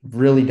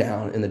really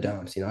down in the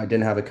dumps. I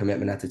didn't have a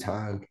commitment at the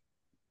time,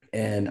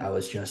 and I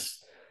was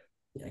just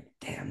like,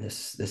 damn,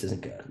 this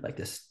isn't good. Like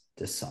this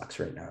sucks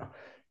right now.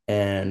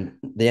 And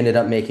they ended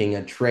up making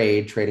a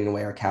trade, trading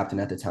away our captain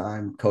at the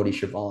time, Cody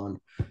Chavon.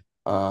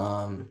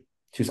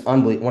 She was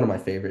unbelievable, one of my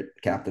favorite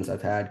captains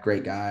I've had.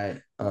 Great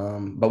guy.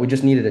 But we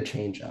just needed a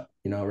change up,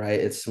 right?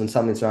 It's when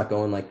something's not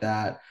going like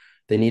that,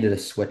 they needed a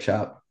switch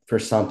up for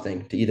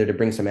something to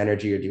bring some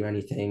energy or do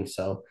anything.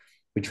 So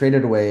we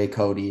traded away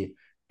Cody,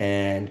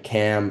 and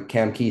Cam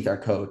Keith, our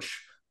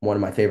coach, one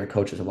of my favorite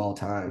coaches of all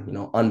time,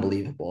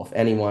 unbelievable. If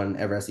anyone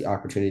ever has the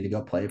opportunity to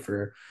go play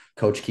for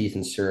Coach Keith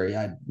in Surrey,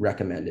 I'd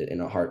recommend it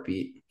in a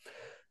heartbeat.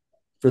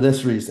 For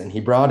this reason, he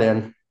brought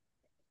in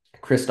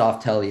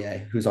Christophe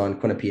Tellier, who's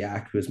on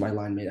Quinnipiac, who was my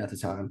line mate at the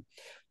time.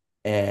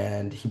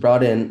 And he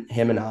brought in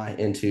him and I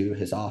into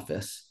his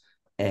office.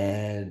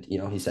 And,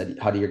 he said,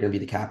 Huddy, you're going to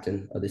be the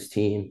captain of this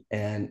team.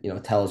 And,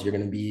 tells you're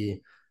going to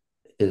be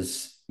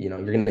you're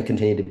going to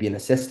continue to be an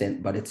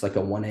assistant, but it's like a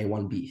 1A,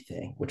 1B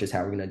thing, which is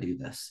how we're going to do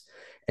this.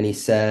 And he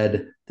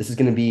said, this is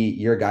going to be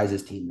your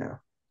guys' team now.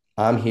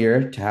 I'm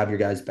here to have your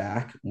guys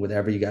back,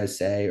 whatever you guys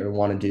say or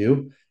want to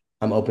do.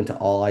 I'm open to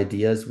all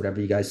ideas,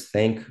 whatever you guys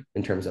think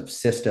in terms of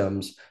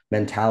systems,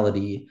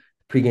 mentality,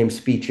 pregame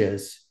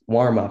speeches,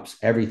 warm-ups,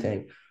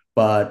 everything.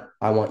 But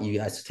I want you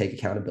guys to take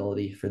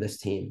accountability for this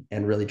team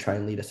and really try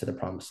and lead us to the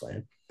promised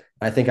land.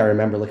 I think I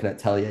remember looking at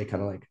Tellier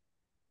kind of like,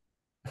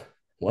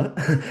 what?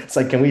 It's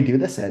like, can we do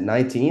this at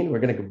 19? We're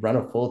going to run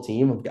a full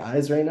team of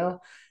guys right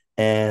now.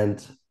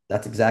 And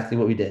that's exactly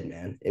what we did,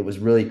 man. It was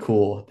really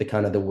cool,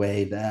 the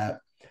way that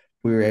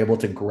we were able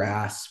to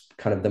grasp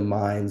kind of the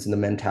minds and the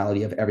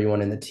mentality of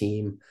everyone in the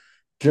team.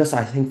 Just,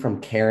 I think, from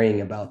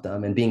caring about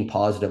them and being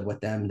positive with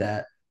them,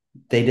 that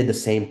they did the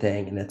same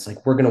thing. And it's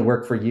like, we're going to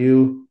work for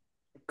you.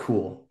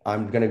 Cool.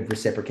 I'm going to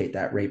reciprocate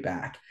that right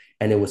back.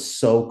 And it was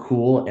so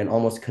cool and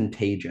almost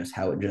contagious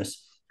how it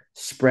just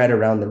spread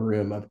around the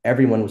room of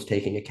everyone was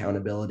taking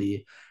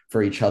accountability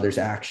for each other's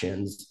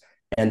actions.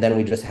 And then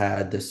we just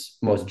had this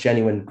most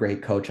genuine,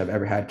 great coach I've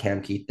ever had,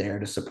 Cam Keith, there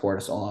to support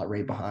us all out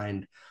right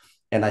behind.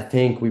 And I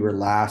think we were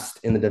last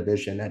in the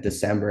division at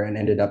December and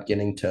ended up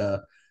getting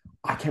to,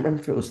 I can't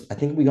remember if it was, I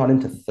think we got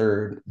into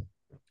third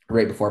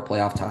right before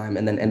playoff time,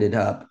 and then ended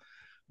up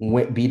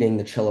beating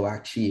the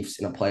Chilliwack Chiefs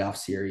in a playoff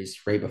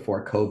series right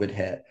before COVID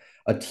hit.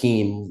 A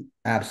team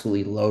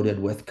absolutely loaded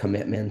with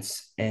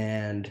commitments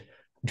and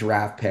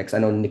draft picks. I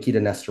know Nikita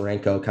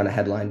Nestorenko kind of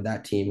headlined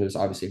that team, who's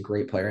obviously a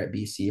great player at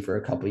BC for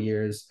a couple of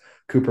years.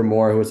 Cooper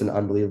Moore, who was an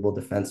unbelievable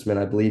defenseman.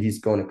 I believe he's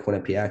going to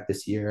Quinnipiac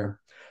this year.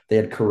 They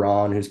had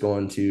Karan, who's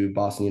going to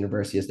Boston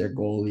University as their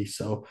goalie.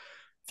 So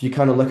if you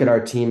kind of look at our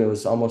team, it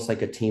was almost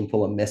like a team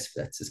full of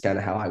misfits, is kind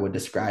of how I would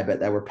describe it,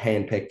 that were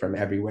handpicked from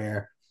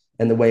everywhere.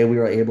 And the way we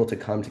were able to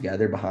come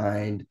together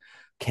behind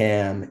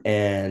Cam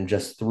and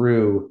just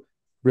through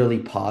really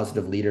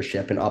positive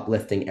leadership and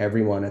uplifting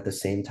everyone at the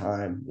same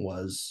time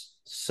was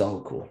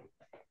so cool.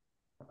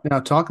 Now,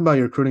 talk about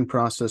your recruiting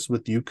process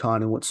with UConn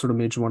and what sort of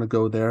made you want to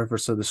go there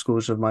versus the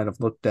schools you might have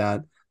looked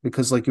at.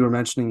 Because, like you were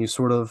mentioning, you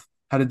sort of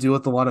had to deal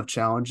with a lot of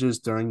challenges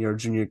during your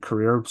junior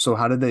career. So,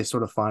 how did they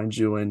sort of find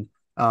you, and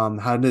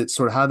how did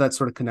that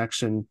sort of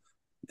connection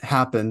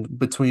happen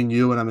between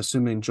you and I'm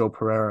assuming Joe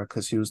Pereira,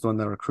 because he was the one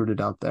that recruited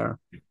out there?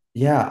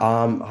 Yeah,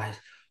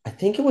 I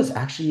think it was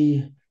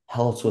actually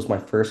Heltz was my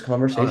first Okay.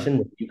 conversation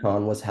with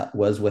UConn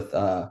was with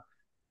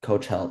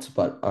Coach Heltz,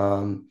 but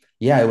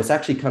yeah, it was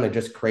actually kind of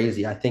just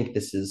crazy. I think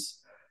this is,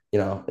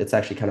 it's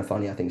actually kind of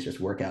funny how things just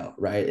work out,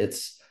 right?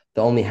 It's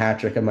the only hat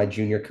trick of my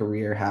junior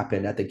career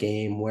happened at the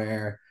game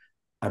where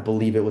I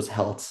believe it was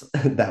Heltz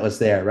that was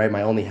there, right?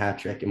 My only hat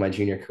trick in my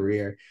junior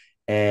career.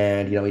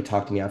 And, he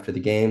talked to me after the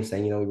game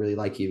saying, we really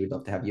like you. We'd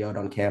love to have you out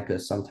on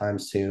campus sometime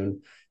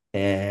soon.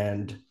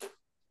 And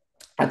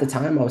at the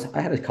time,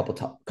 I had a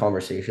couple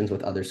conversations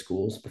with other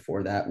schools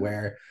before that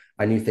where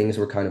I knew things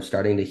were kind of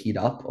starting to heat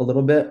up a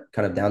little bit,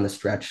 kind of down the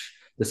stretch,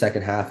 the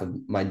second half of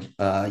my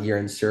year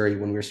in Surrey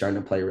when we were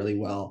starting to play really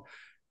well.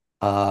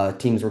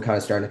 Teams were kind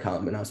of starting to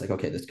come, and I was like,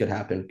 okay, this could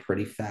happen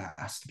pretty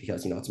fast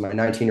because it's my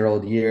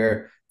 19-year-old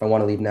year. If I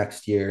want to leave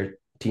next year,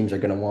 teams are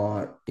going to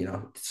want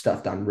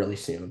stuff done really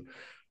soon.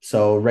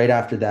 So right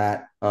after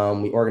that,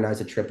 we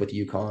organized a trip with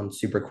UConn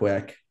super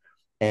quick.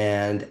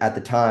 And at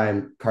the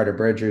time, Carter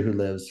Berger, who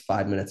lives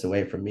 5 minutes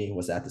away from me,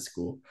 was at the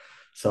school.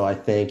 So I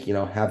think,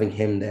 having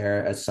him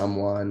there as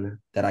someone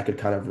that I could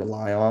kind of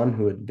rely on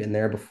who had been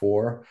there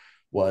before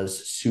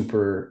was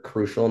super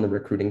crucial in the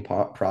recruiting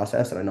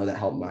process. And I know that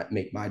helped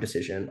make my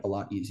decision a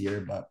lot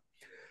easier. But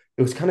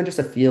it was kind of just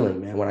a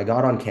feeling, man. When I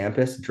got on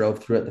campus, drove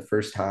through it the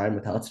first time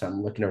with Hudson,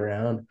 I'm looking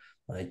around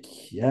like,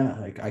 yeah,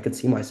 like I could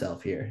see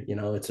myself here.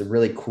 It's a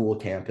really cool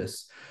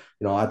campus.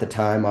 At the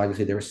time,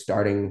 obviously, they were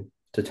starting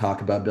to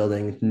talk about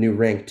building new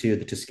rink too,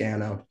 the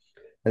Toscano.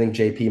 I think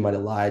JP might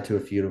have lied to a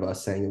few of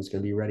us saying it was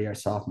going to be ready our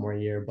sophomore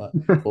year, but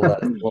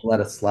we'll let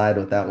it slide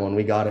with that one.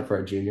 We got it for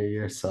our junior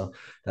year, so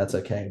that's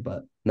okay.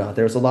 But no,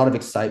 there was a lot of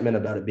excitement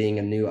about it being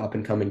a new up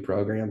and coming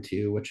program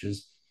too, which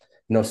is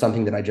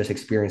something that I just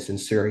experienced in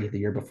Surrey the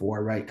year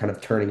before, right? Kind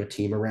of turning a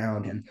team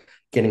around and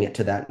getting it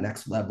to that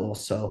next level.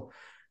 So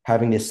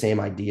having this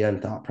same idea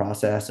and thought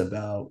process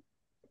about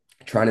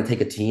trying to take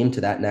a team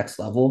to that next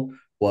level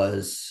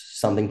was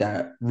something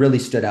that really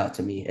stood out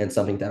to me and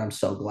something that I'm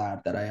so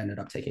glad that I ended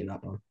up taking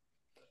up on.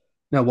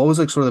 Now, what was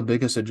like sort of the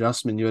biggest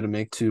adjustment you had to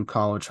make to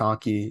college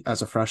hockey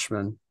as a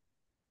freshman?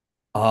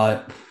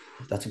 Uh,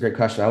 that's a great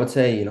question. I would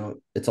say,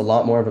 it's a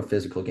lot more of a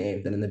physical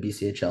game than in the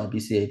BCHL.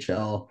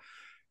 BCHL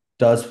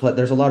does play,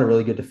 there's a lot of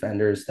really good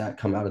defenders that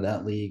come out of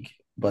that league,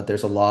 but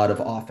there's a lot of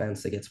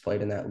offense that gets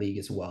played in that league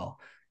as well.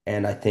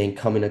 And I think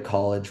coming to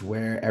college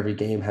where every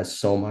game has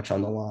so much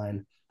on the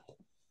line,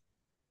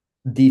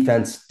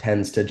 defense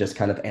tends to just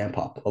kind of amp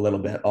up a little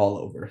bit all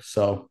over.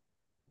 So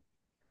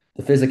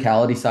the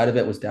physicality side of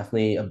it was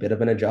definitely a bit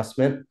of an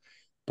adjustment,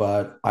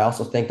 but I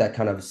also think that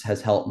kind of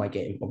has helped my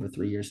game over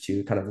 3 years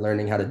too, kind of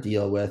learning how to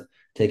deal with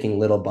taking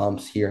little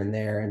bumps here and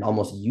there and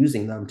almost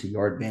using them to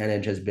your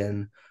advantage has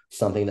been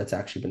something that's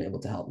actually been able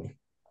to help me.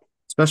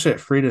 Especially at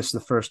Freitas the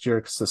first year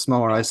because the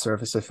smaller ice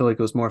surface, I feel like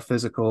it was more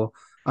physical.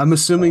 I'm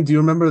assuming, do you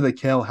remember the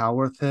Cale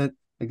Howarth hit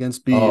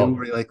against BU where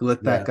Oh, he like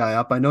lit that yeah. guy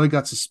up? I know he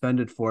got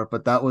suspended for it,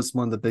 but that was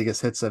one of the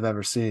biggest hits I've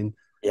ever seen.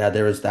 Yeah,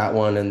 there was that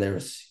one, and there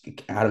was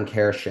Adam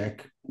Karashik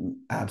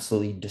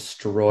absolutely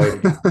destroyed a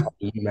guy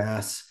on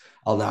UMass.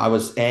 I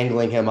was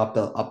angling him up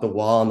the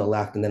wall on the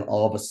left, and then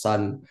all of a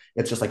sudden,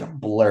 it's just like a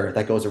blur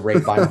that goes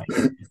right by my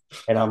head,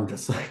 and I'm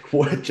just like,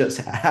 "What just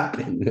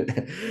happened?"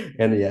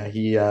 And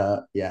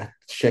yeah,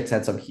 Shik's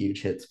had some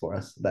huge hits for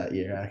us that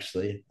year.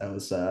 Actually, that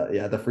was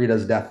the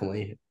Fridas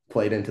definitely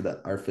played into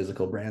our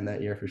physical brand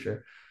that year for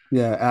sure.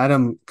 Yeah,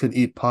 Adam could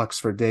eat pucks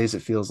for days,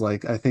 it feels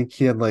like. I think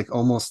he had like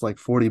almost like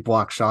 40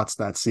 block shots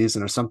that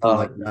season or something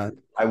like that.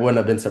 I wouldn't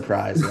have been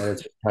surprised, man.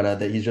 It's kind of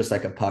that he's just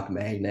like a puck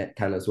magnet,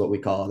 kind of is what we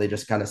call it. They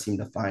just kind of seem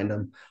to find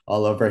him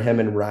all over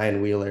him and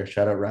Ryan Wheeler.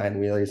 Shout out Ryan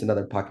Wheeler. He's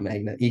another puck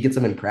magnet. He gets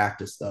them in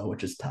practice though,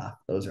 which is tough.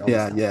 Those are always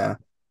Yeah,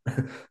 tough.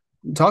 yeah.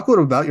 Talk a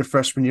little about your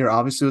freshman year.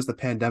 Obviously, it was the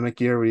pandemic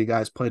year where you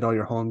guys played all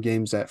your home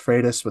games at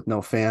Freitas with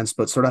no fans,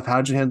 but sort of how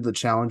did you handle the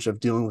challenge of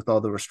dealing with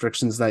all the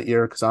restrictions that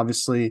year? Because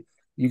obviously,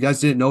 you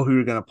guys didn't know who you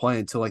were going to play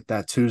until like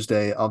that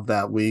Tuesday of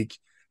that week.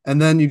 And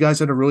then you guys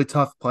had a really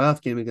tough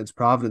playoff game against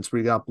Providence where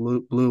you got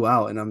blew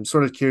out. And I'm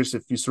sort of curious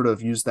if you sort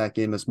of used that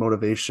game as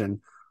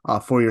motivation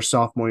for your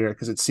sophomore year,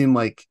 because it seemed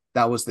like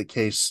that was the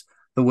case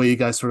the way you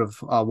guys sort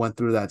of went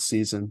through that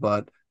season.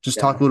 But just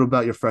talk a Yeah. little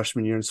about your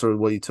freshman year and sort of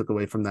what you took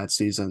away from that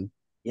season.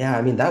 Yeah.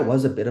 I mean, that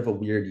was a bit of a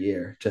weird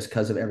year just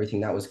because of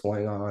everything that was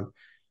going on.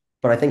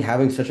 But I think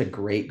having such a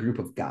great group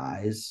of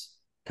guys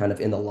kind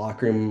of in the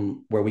locker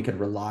room where we could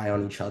rely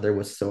on each other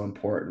was so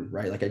important,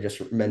 right? Like I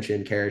just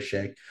mentioned,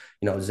 Karashik,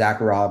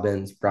 Zach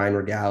Robbins, Brian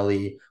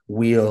Regali,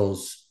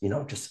 Wheels,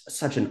 just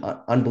such an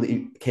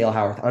unbelievable, Kale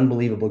Howarth,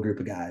 unbelievable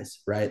group of guys,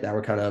 right? That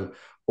were kind of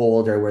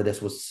older where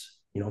this was,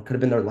 could have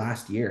been their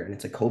last year and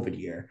it's a COVID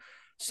year.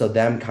 So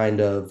them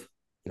kind of,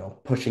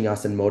 pushing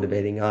us and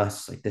motivating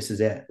us, like this is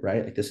it,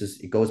 right? Like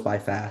it goes by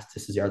fast.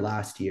 This is our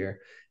last year.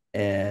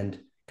 And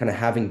kind of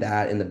having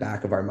that in the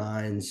back of our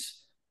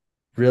minds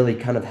really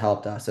kind of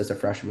helped us as a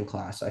freshman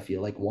class. I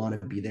feel like want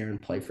to be there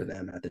and play for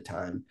them at the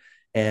time.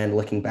 And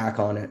looking back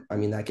on it, I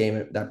mean,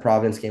 that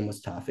Providence game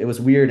was tough. It was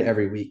weird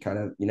every week. Kind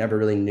of, you never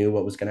really knew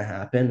what was going to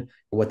happen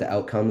or what the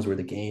outcomes were,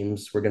 the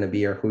games were going to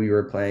be, or who you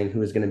were playing, who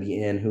was going to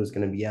be in, who was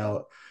going to be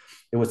out.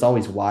 It was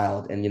always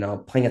wild. And,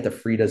 playing at the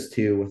Fridas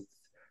too, with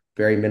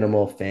very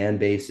minimal fan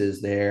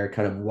bases there,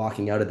 kind of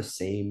walking out of the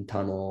same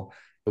tunnel.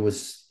 It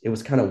was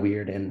kind of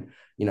weird. And,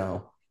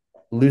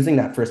 losing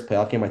that first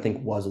playoff game, I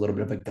think, was a little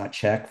bit of a gut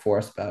check for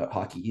us about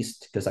Hockey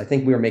East because I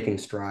think we were making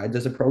strides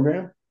as a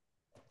program.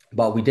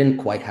 but we didn't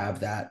quite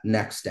have that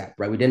next step,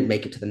 right? We didn't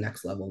make it to the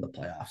next level of the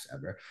playoffs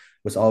ever. It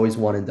was always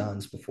one and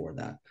dones before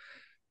that.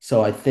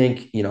 So I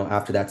think,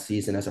 after that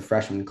season as a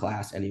freshman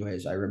class,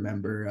 anyways, I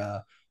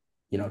remember,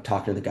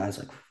 talking to the guys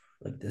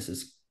like this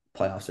is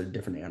playoffs are a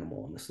different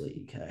animal in this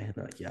league. Okay. And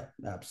they're like, yeah,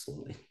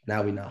 absolutely.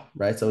 Now we know,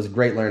 right? So it was a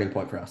great learning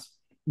point for us.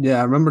 Yeah,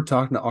 I remember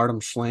talking to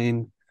Artem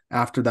Schlane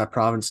after that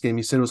Province game.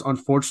 He said it was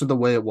unfortunate the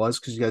way it was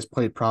because you guys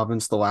played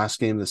Province the last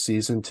game of the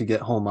season to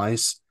get home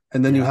ice,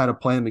 and then you Yeah. had to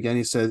play him again.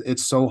 He said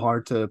it's so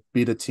hard to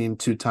beat a team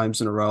two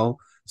times in a row.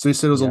 So he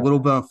said it was a Yeah. little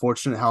bit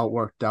unfortunate how it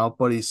worked out,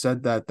 but he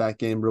said that that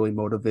game really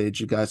motivated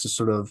you guys to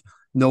sort of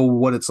know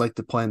what it's like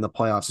to play in the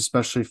playoffs,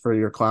 especially for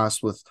your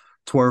class with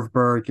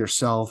Twervberg,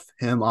 yourself,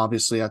 him,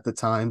 obviously at the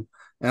time.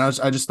 And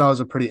I just thought it was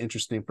a pretty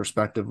interesting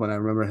perspective when I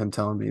remember him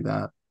telling me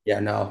that. Yeah,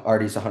 no,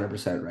 Artie's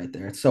 100% right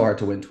there. It's so hard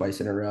to win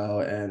twice in a row.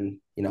 And,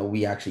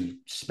 we actually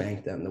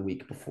spanked them the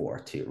week before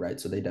too, right?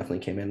 So they definitely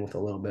came in with a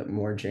little bit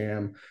more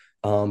jam,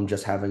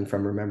 just having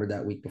from remember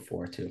that week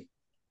before too.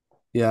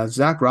 Yeah,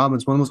 Zach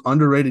Robbins, one of the most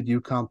underrated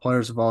UConn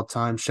players of all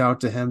time. Shout out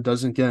to him.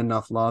 Doesn't get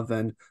enough love.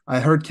 And I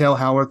heard Cale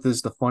Howarth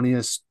is the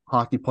funniest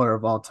hockey player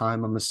of all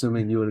time. I'm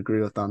assuming you would agree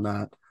with on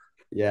that.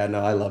 Yeah, no,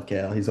 I love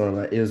Kale. He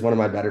was one of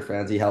my better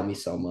friends. He helped me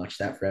so much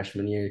that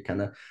freshman year,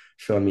 kind of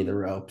showing me the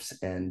ropes.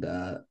 And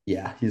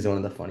yeah, he's one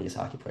of the funniest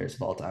hockey players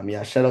of all time.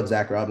 Yeah, shout out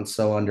Zach Robbins,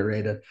 so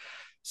underrated.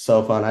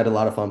 So fun. I had a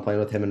lot of fun playing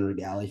with him and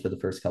Regali for the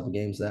first couple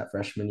games that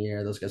freshman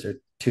year. Those guys are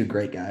two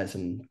great guys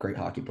and great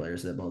hockey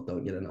players that both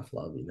don't get enough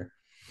love either.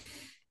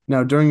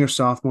 Now, during your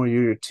sophomore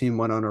year, your team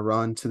went on a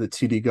run to the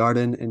TD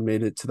Garden and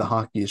made it to the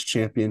Hockey East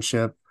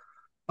Championship.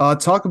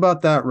 Talk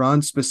about that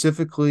run,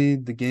 specifically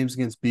the games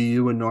against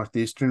BU and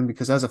Northeastern,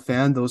 because as a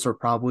fan, those are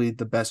probably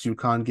the best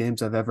UConn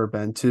games I've ever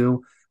been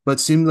to. But it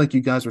seemed like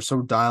you guys were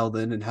so dialed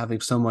in and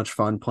having so much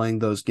fun playing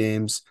those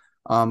games.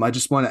 I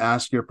just want to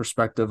ask your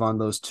perspective on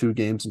those two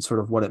games and sort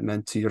of what it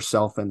meant to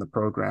yourself and the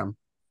program.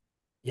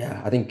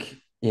 Yeah, I think,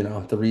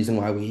 the reason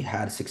why we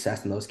had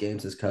success in those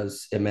games is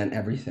because it meant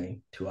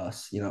everything to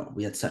us.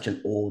 We had such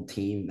an old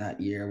team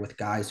that year with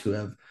guys who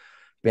have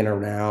been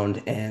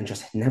around and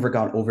just never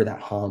got over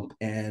that hump.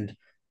 And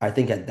I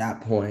think at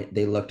that point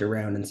they looked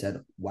around and said,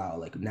 wow,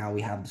 like now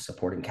we have the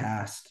supporting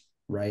cast,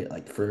 right?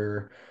 Like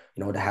for,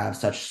 to have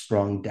such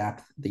strong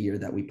depth the year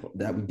that we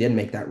did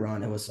make that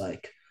run, it was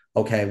like,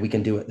 okay, we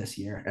can do it this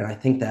year. And I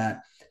think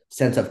that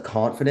sense of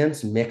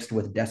confidence mixed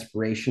with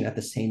desperation at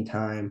the same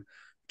time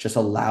just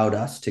allowed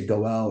us to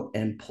go out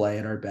and play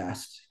at our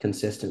best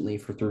consistently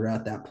for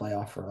throughout that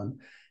playoff run.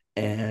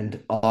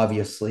 And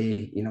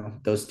obviously,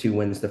 those two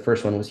wins, the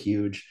first one was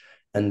huge.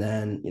 And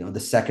then, the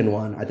second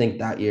one, I think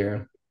that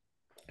year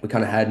we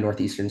kind of had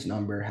Northeastern's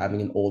number,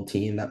 having an old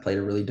team that played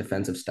a really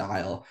defensive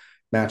style,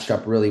 matched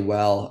up really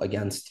well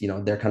against,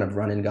 their kind of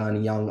run and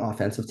gun young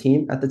offensive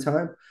team at the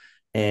time.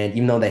 And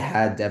even though they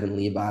had Devin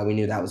Levi, we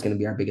knew that was going to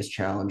be our biggest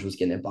challenge was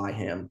getting it by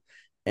him.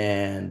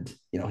 And,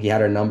 he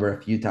had our number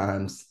a few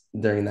times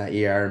during that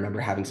year. I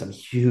remember having some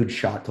huge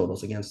shot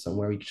totals against him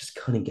where we just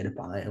couldn't get it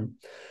by him.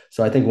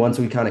 So I think once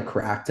we kind of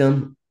cracked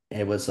him,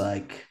 it was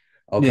like,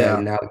 okay, Yeah,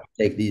 now we can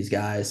take these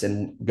guys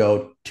and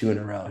go two in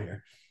a row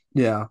here.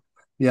 yeah,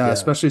 yeah. Yeah.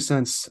 Especially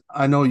since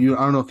I know you,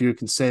 I don't know if you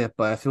can say it,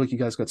 but I feel like you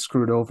guys got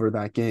screwed over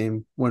that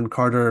game when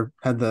Carter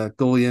had the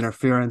goalie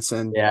interference.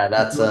 And Yeah, I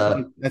that's feel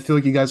like I feel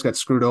like you guys got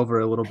screwed over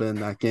a little bit in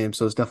that game.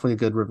 So it's definitely a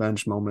good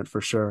revenge moment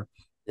for sure.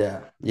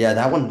 yeah. Yeah,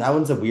 that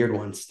one's a weird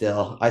one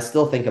still. I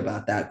still think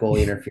about that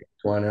goalie interference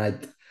one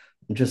and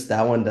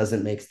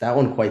that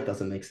one quite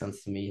doesn't make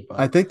sense to me,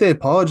 I but think they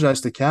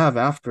apologized to Cav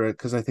after it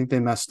because I think they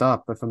messed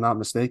up, if I'm not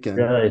mistaken.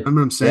 I really,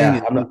 remember him saying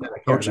yeah, it in the I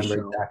can't coaches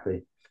remember show.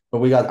 exactly.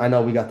 But I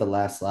know we got the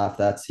last laugh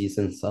that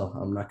season, so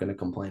I'm not going to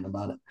complain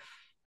about it.